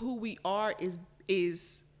who we are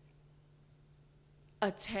is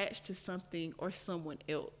attached to something or someone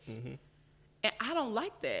else. Mm-hmm. And I don't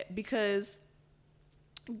like that because,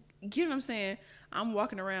 you know what I'm saying? I'm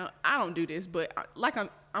walking around, I don't do this, but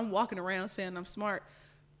I'm walking around saying I'm smart.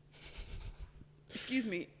 Excuse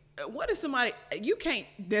me. What if somebody, you can't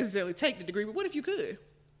necessarily take the degree, but what if you could?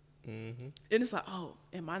 Mm-hmm. And it's like, oh,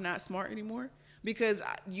 am I not smart anymore? Because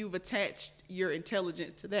you've attached your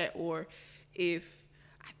intelligence to that. Or if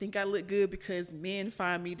I think I look good because men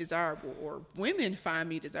find me desirable or women find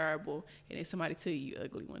me desirable, and then somebody tell you you're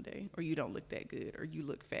ugly one day, or you don't look that good, or you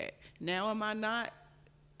look fat. Now am I not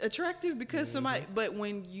attractive because somebody, but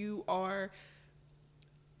when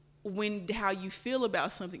how you feel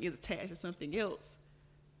about something is attached to something else,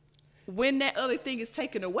 when that other thing is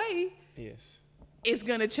taken away, Yes. it's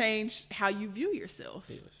going to change how you view yourself.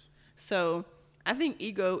 Yes. So I think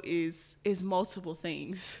ego is multiple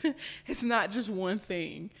things. It's not just one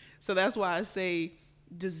thing. So that's why I say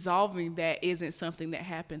dissolving that isn't something that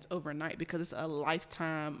happens overnight, because it's a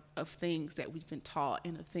lifetime of things that we've been taught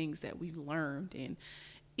and of things that we've learned. And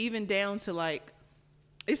even down to like,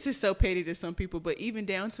 it's just so petty to some people, but even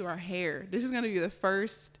down to our hair. This is going to be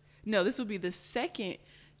this will be the second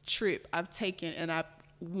trip I've taken and I've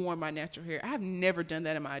worn my natural hair. I have never done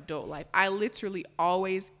that in my adult life. I literally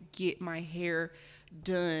always get my hair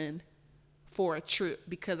done for a trip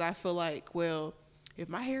because I feel like, well, if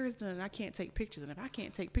my hair is done, I can't take pictures. And if I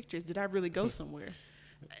can't take pictures, did I really go somewhere?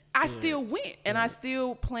 I still went, and I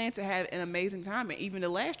still plan to have an amazing time. And even the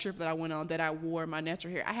last trip that I went on that I wore my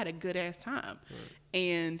natural hair, I had a good ass time.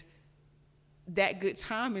 And that good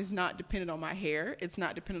time is not dependent on my hair. It's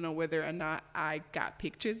not dependent on whether or not I got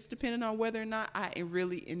pictures. It's dependent on whether or not I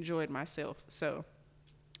really enjoyed myself. So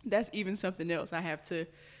that's even something else I have to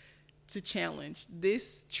challenge.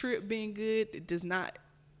 This trip being good, it does not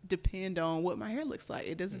depend on what my hair looks like.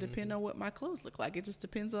 It doesn't depend on what my clothes look like. It just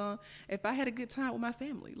depends on if I had a good time with my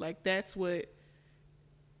family. Like, that's what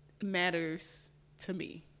matters to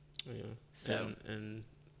me. Yeah. So and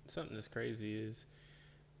something that's crazy is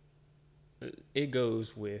it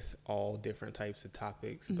goes with all different types of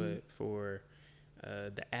topics, but for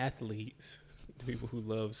the athletes, the people who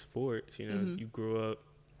love sports, you grew up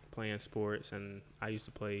playing sports, and I used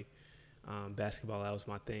to play basketball. That was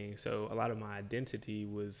my thing. So a lot of my identity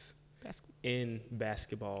was in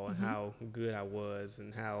basketball and how good I was,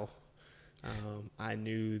 and how I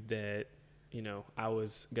knew that, I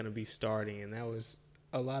was going to be starting, and that was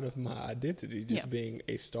a lot of my identity, just being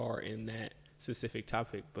a star in that specific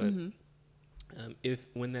topic. But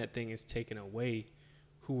when that thing is taken away,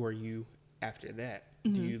 who are you after that?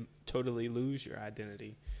 Do you totally lose your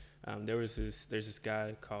identity? There's this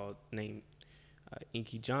guy named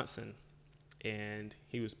Inky Johnson, and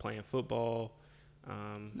he was playing football,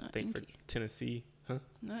 I think for Tennessee. Huh?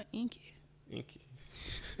 Not Inky. Inky.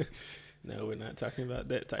 No, we're not talking about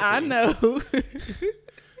that type I of know.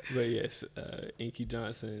 But yes, Inky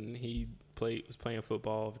Johnson, he was playing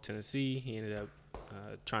football for Tennessee. He ended up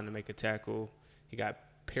trying to make a tackle. He got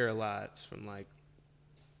paralyzed from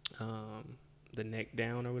the neck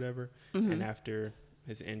down or whatever. And after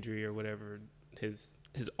his injury or whatever, his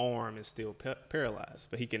arm is still paralyzed,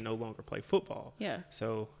 but he can no longer play football. Yeah.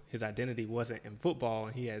 So his identity wasn't in football,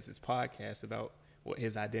 and he has this podcast about what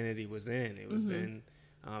his identity was in. It was in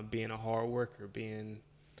being a hard worker, being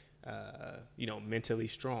mentally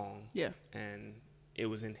strong. Yeah. And it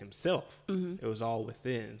was in himself. It was all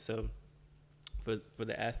within. So for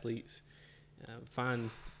the athletes,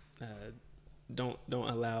 don't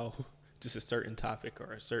allow just a certain topic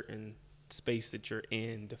or a certain space that you're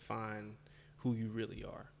in define who you really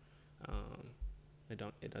are.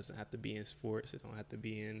 It doesn't have to be in sports. It don't have to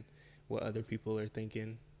be in what other people are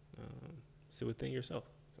thinking. Sit within yourself.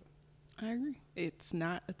 So. I agree. It's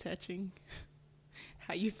not attaching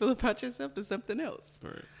how you feel about yourself to something else.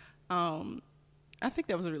 Right. I think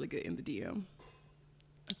that was a really good in the DM.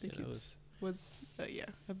 I think it was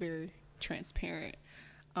a very transparent.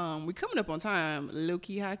 We're coming up on time,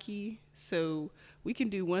 low-key, high-key, so we can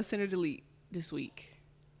do one center delete this week.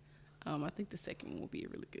 I think the second one will be a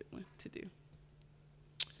really good one to do.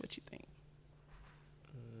 What you think?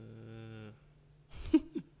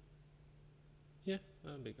 Yeah,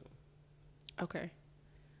 that'll be a good one. Okay.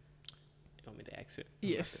 You want me to exit?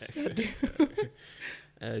 Yes.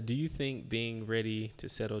 Do you think being ready to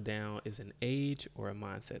settle down is an age or a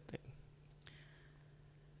mindset thing?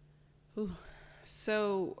 Ooh.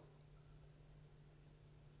 So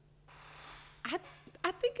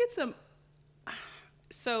I think it's a.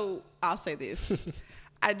 So I'll say this.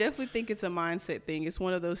 I definitely think it's a mindset thing. It's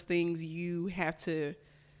one of those things you have to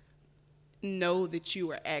know that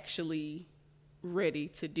you are actually ready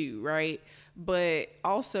to do, right? But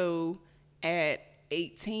also at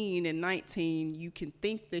 18 and 19, you can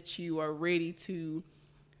think that you are ready to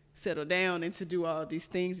settle down and to do all these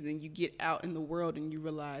things, and then you get out in the world and you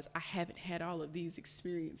realize I haven't had all of these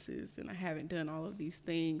experiences and I haven't done all of these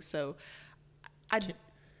things. So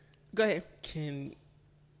go ahead.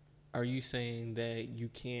 Are you saying that you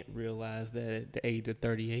can't realize that at the age of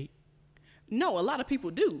 38? No, a lot of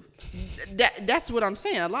people do. That's what I'm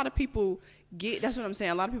saying. A lot of people that's what I'm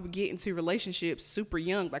saying. A lot of people get into relationships super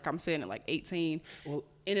young, like I'm saying at like 18, and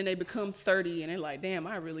then they become 30 and they're like, damn,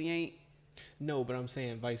 I really ain't. No, but I'm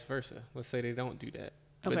saying vice versa. Let's say they don't do that.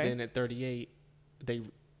 But Okay. then at 38,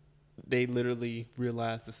 they literally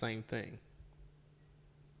realize the same thing.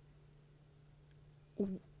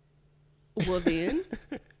 Well, then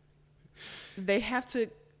they have to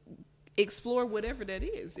explore whatever that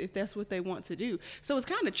is, if that's what they want to do. So it's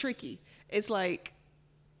kind of tricky. It's like,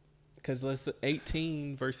 Because let's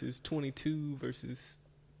 18 versus 22 versus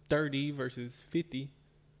 30 versus 50,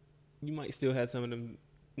 you might still have some of them,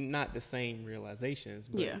 not the same realizations,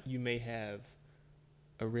 but Yeah. you may have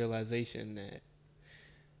a realization that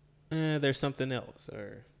there's something else,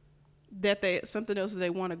 or that something else that they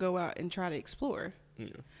want to go out and try to explore. you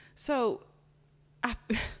know. So I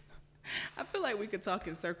feel like we could talk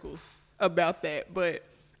in circles about that, but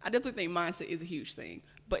I definitely think mindset is a huge thing.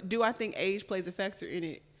 But do I think age plays a factor in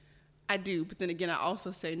it? I do. But then again, I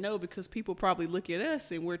also say no, because people probably look at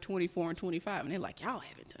us and we're 24 and 25 and they're like, y'all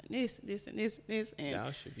haven't done this and this and this and this. And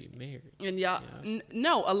Y'all should be married. And y'all,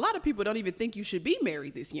 no, a lot of people don't even think you should be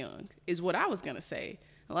married this young, is what I was going to say.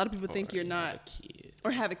 A lot of people think you're not,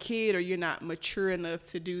 or have a kid, or you're not mature enough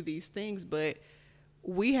to do these things. But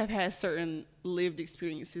we have had certain lived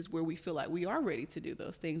experiences where we feel like we are ready to do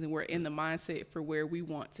those things, and we're in the mindset for where we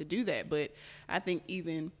want to do that. But I think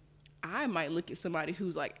even I might look at somebody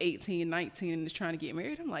who's like 18, 19 and is trying to get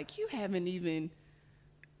married. I'm like, you haven't even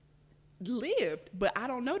lived, but I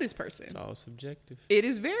don't know this person. It's all subjective. It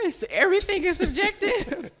is everything is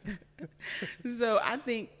subjective. So I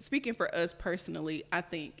think, speaking for us personally, I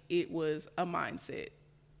think it was a mindset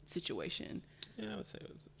situation. Yeah, I would say it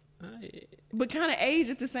was. But kind of age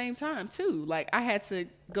at the same time too. Like I had to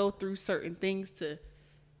go through certain things to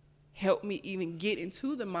help me even get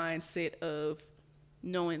into the mindset of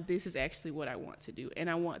knowing this is actually what I want to do, and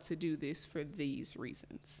I want to do this for these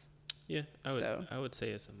reasons. Yeah, I would say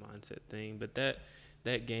it's a mindset thing, but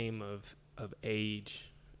that game of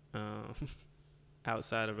age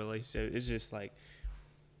outside of relationship is just like,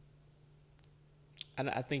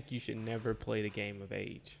 I think you should never play the game of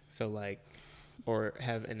age. So like, or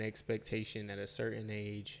have an expectation at a certain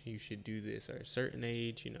age you should do this, or a certain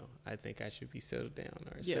age, I think I should be settled down,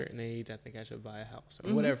 or a certain age I think I should buy a house,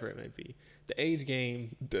 or whatever it may be. The age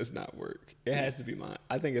game does not work. It has to be mine.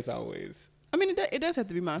 I think it's always. I mean, it does have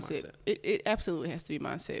to be mindset. It absolutely has to be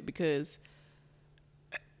mindset, because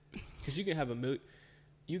you can have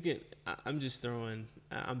I'm just throwing,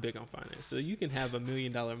 I'm big on finance. So you can have $1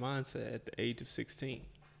 million mindset at the age of 16.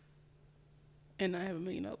 And I have $1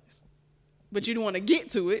 million. But you don't want to get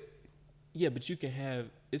to it. Yeah, but you can have,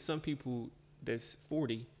 it's some people that's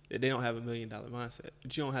 40 that they don't have $1 million mindset.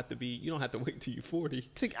 But you don't have to wait till you're 40.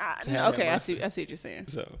 Okay, I see what you're saying.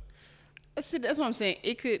 So that's what I'm saying.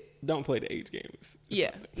 It could. Don't play the age games.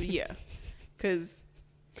 Yeah. Because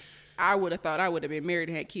I would have thought I would have been married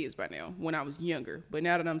and had kids by now when I was younger. But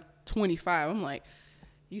now that I'm 25, I'm like,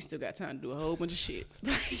 you still got time to do a whole bunch of shit.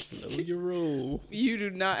 Slow your roll. You do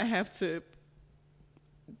not have to.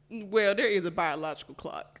 Well, there is a biological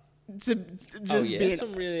clock. There's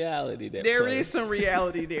some reality there. There is some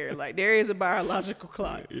reality there. Like, there is a biological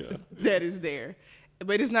clock that is there.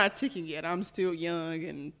 But it's not ticking yet. I'm still young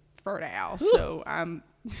and fertile, so I'm...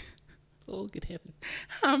 Oh, good heaven.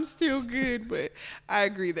 I'm still good, but I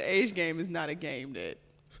agree. The age game is not a game that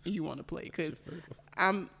you want to play, because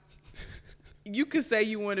you could say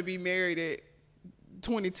you want to be married at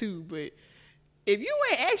 22, but if you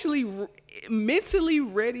ain't actually mentally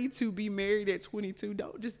ready to be married at 22,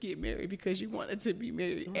 don't just get married because you wanted to be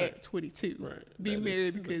married at 22. Right. Be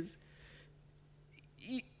married because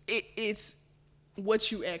it's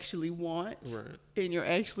what you actually want, and you're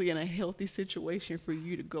actually in a healthy situation for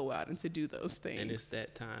you to go out and to do those things. And it's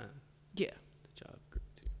that time. Yeah. The job group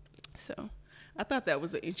too. So, I thought that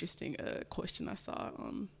was an interesting question I saw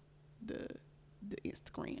on the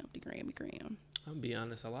Instagram, the Grammy. I'll be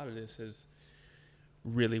honest, a lot of this has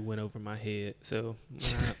really went over my head. So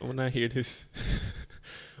when I hear this,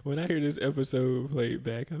 when I hear this episode played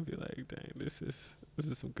back, I'll be like, dang, this is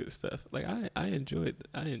some good stuff. Like I enjoyed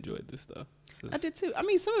this stuff. I did too. I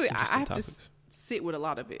mean, some of it I Interesting have topics. to sit with a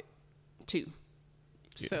lot of it too.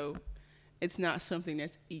 Yeah. So it's not something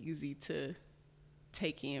that's easy to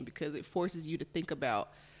take in because it forces you to think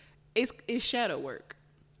about. It's shadow work,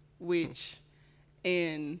 which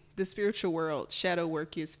in the spiritual world, shadow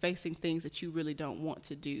work is facing things that you really don't want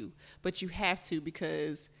to do, but you have to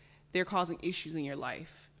because they're causing issues in your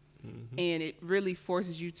life. Mm-hmm. And it really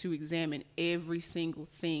forces you to examine every single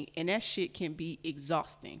thing. And that shit can be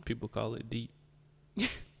exhausting. People call it deep.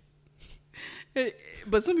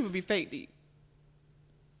 But some people be fake deep.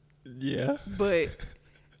 Yeah. But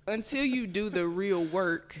until you do the real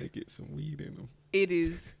work, They get some weed in them. it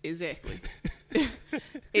is exactly.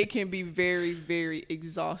 It can be very, very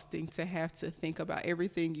exhausting to have to think about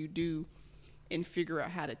everything you do and figure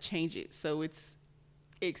out how to change it. So it's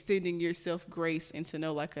extending yourself grace and to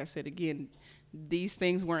know, like I said again, these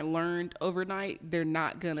things weren't learned overnight. They're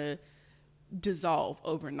not gonna dissolve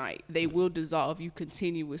overnight. They will dissolve. You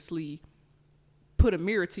continuously put a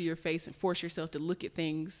mirror to your face and force yourself to look at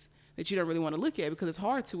things that you don't really want to look at because it's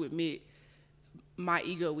hard to admit my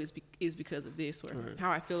ego is because of this, or Right.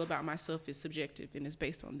 how I feel about myself is subjective and is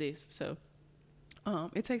based on this. So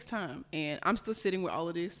it takes time, and I'm still sitting with all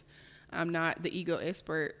of this. I'm not the ego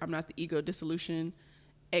expert. I'm not the ego dissolution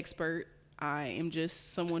expert. I am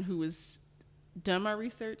just someone who has done my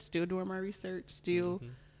research, still doing my research, still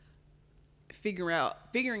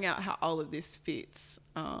figuring out how all of this fits.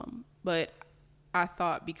 But I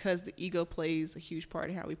thought because the ego plays a huge part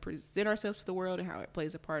in how we present ourselves to the world and how it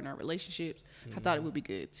plays a part in our relationships, I thought it would be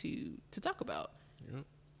good to talk about. Yep.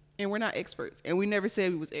 And we're not experts, and we never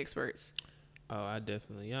said we was experts. Oh, I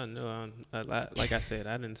definitely. Y'all know. Like I said,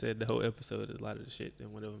 I didn't say the whole episode. A lot of the shit that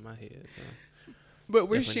went over my head. So. But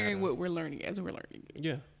we're Definitely sharing not what we're learning as we're learning it.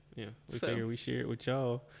 Yeah. We So- figure we share it with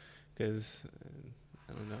y'all because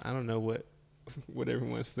I don't know what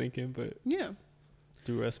everyone's thinking, but Yeah,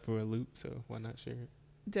 threw us for a loop. So why not share it?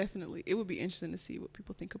 definitely. It would be interesting to see what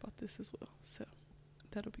people think about this as well. So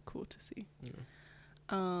that'll be cool to see. Yeah.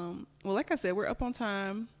 Well, like I said, we're up on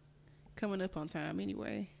time, coming up on time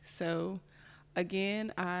anyway. So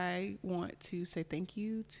again, I want to say thank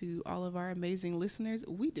you to all of our amazing listeners.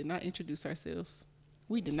 We did not introduce ourselves.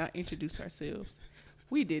 We did not introduce our damn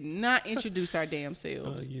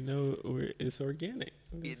selves. It's organic.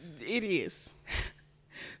 It is.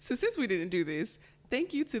 So since we didn't do this,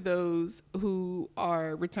 thank you to those who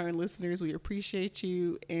are return listeners. We appreciate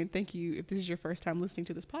you. And thank you if this is your first time listening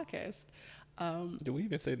to this podcast. Did we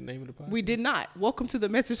even say the name of the podcast? We did not. Welcome to the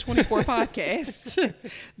Message 24 podcast.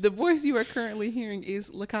 The voice you are currently hearing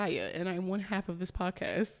is Lakaya, and I'm one half of this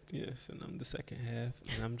podcast. Yes, and I'm the second half,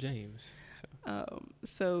 and I'm James.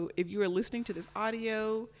 So if you are listening to this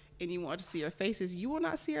audio and you want to see our faces, you will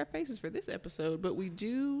not see our faces for this episode, but we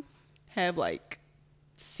do have like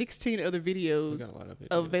 16 other We videos got a lot of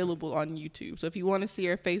videos. available on YouTube. So if you want to see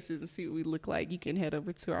our faces and see what we look like, you can head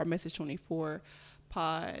over to our Message 24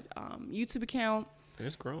 pod YouTube account. And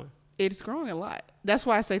it's growing. It's growing a lot. That's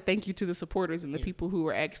why I say thank you to the supporters and the people who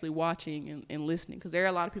are actually watching and listening, because there are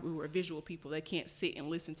a lot of people who are visual people. They can't sit and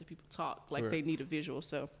listen to people talk like Right. they need a visual.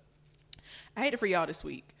 So I hate it for y'all this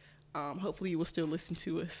week. Hopefully you will still listen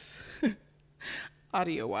to us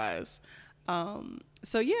audio wise.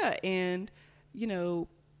 So yeah, and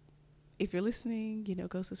if you're listening,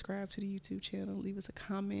 go subscribe to the YouTube channel, leave us a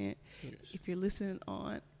comment. Yes. If you're listening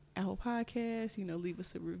on Apple Podcasts, leave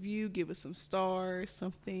us a review, give us some stars,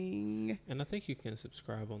 something. And I think you can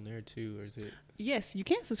subscribe on there too, or is it? Yes, you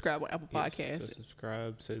can subscribe on Apple Yes, Podcasts. So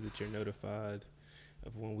subscribe so that you're notified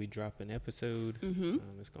of when we drop an episode. Mm-hmm.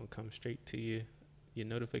 It's gonna come straight to your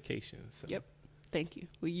notifications. So. Yep. Thank you.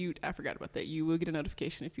 Well, I forgot about that. You will get a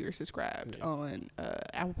notification if you're subscribed on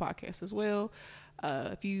Apple Podcasts as well.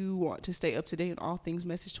 If you want to stay up to date on all things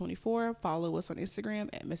Message 24, follow us on Instagram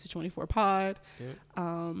at Message24pod.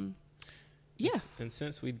 Yep. Yeah. And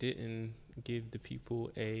since we didn't give the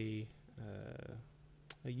people a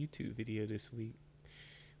YouTube video this week,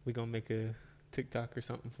 we're gonna make a TikTok or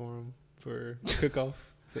something for them for the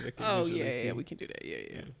cook-off, so they can. Oh visually see. yeah, we can do that.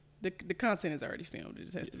 Yeah. The content is already filmed. It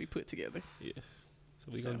just has to be put together. Yes.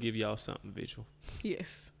 So we're gonna give y'all something visual.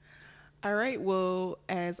 Yes. All right. Well,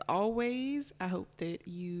 as always, I hope that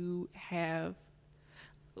you have.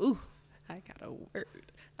 Ooh, I got a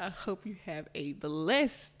word. I hope you have a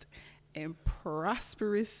blessed and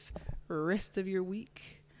prosperous rest of your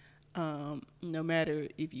week. No matter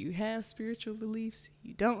if you have spiritual beliefs,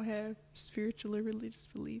 you don't have spiritual or religious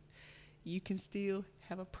belief, you can still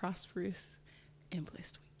have a prosperous and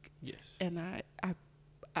blessed week. Yes. And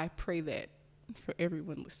I pray that for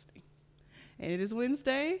everyone listening. And it is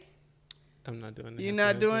Wednesday. I'm not doing that. You're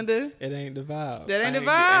not doing the... It ain't the vibe. That ain't the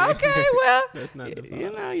vibe? Okay, well. That's not the vibe.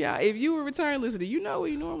 You know, y'all, if you were return listener, you know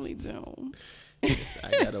what you normally do. Yes,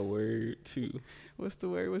 I got a word, too. What's the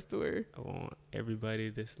word? I want everybody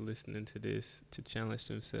that's listening to this to challenge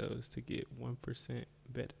themselves to get 1%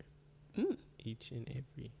 better each and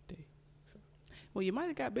every day. So. Well, you might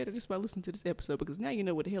have got better just by listening to this episode, because now you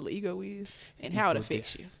know what the hell the ego is and how it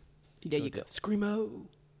affects you. There you go. Screamo.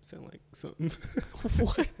 Sound like something.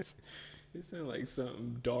 What? It sounds like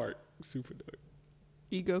something dark, super dark.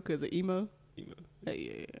 Ego because of emo? Emo.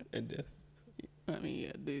 Yeah. And death. I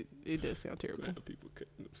mean, yeah, it does sound terrible. People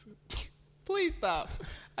cutting themselves. Please stop.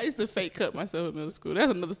 I used to fake cut myself in middle school.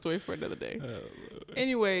 That's another story for another day.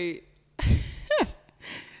 Anyway,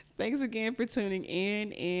 thanks again for tuning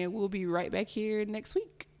in, and we'll be right back here next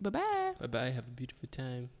week. Bye-bye. Bye-bye. Have a beautiful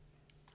time.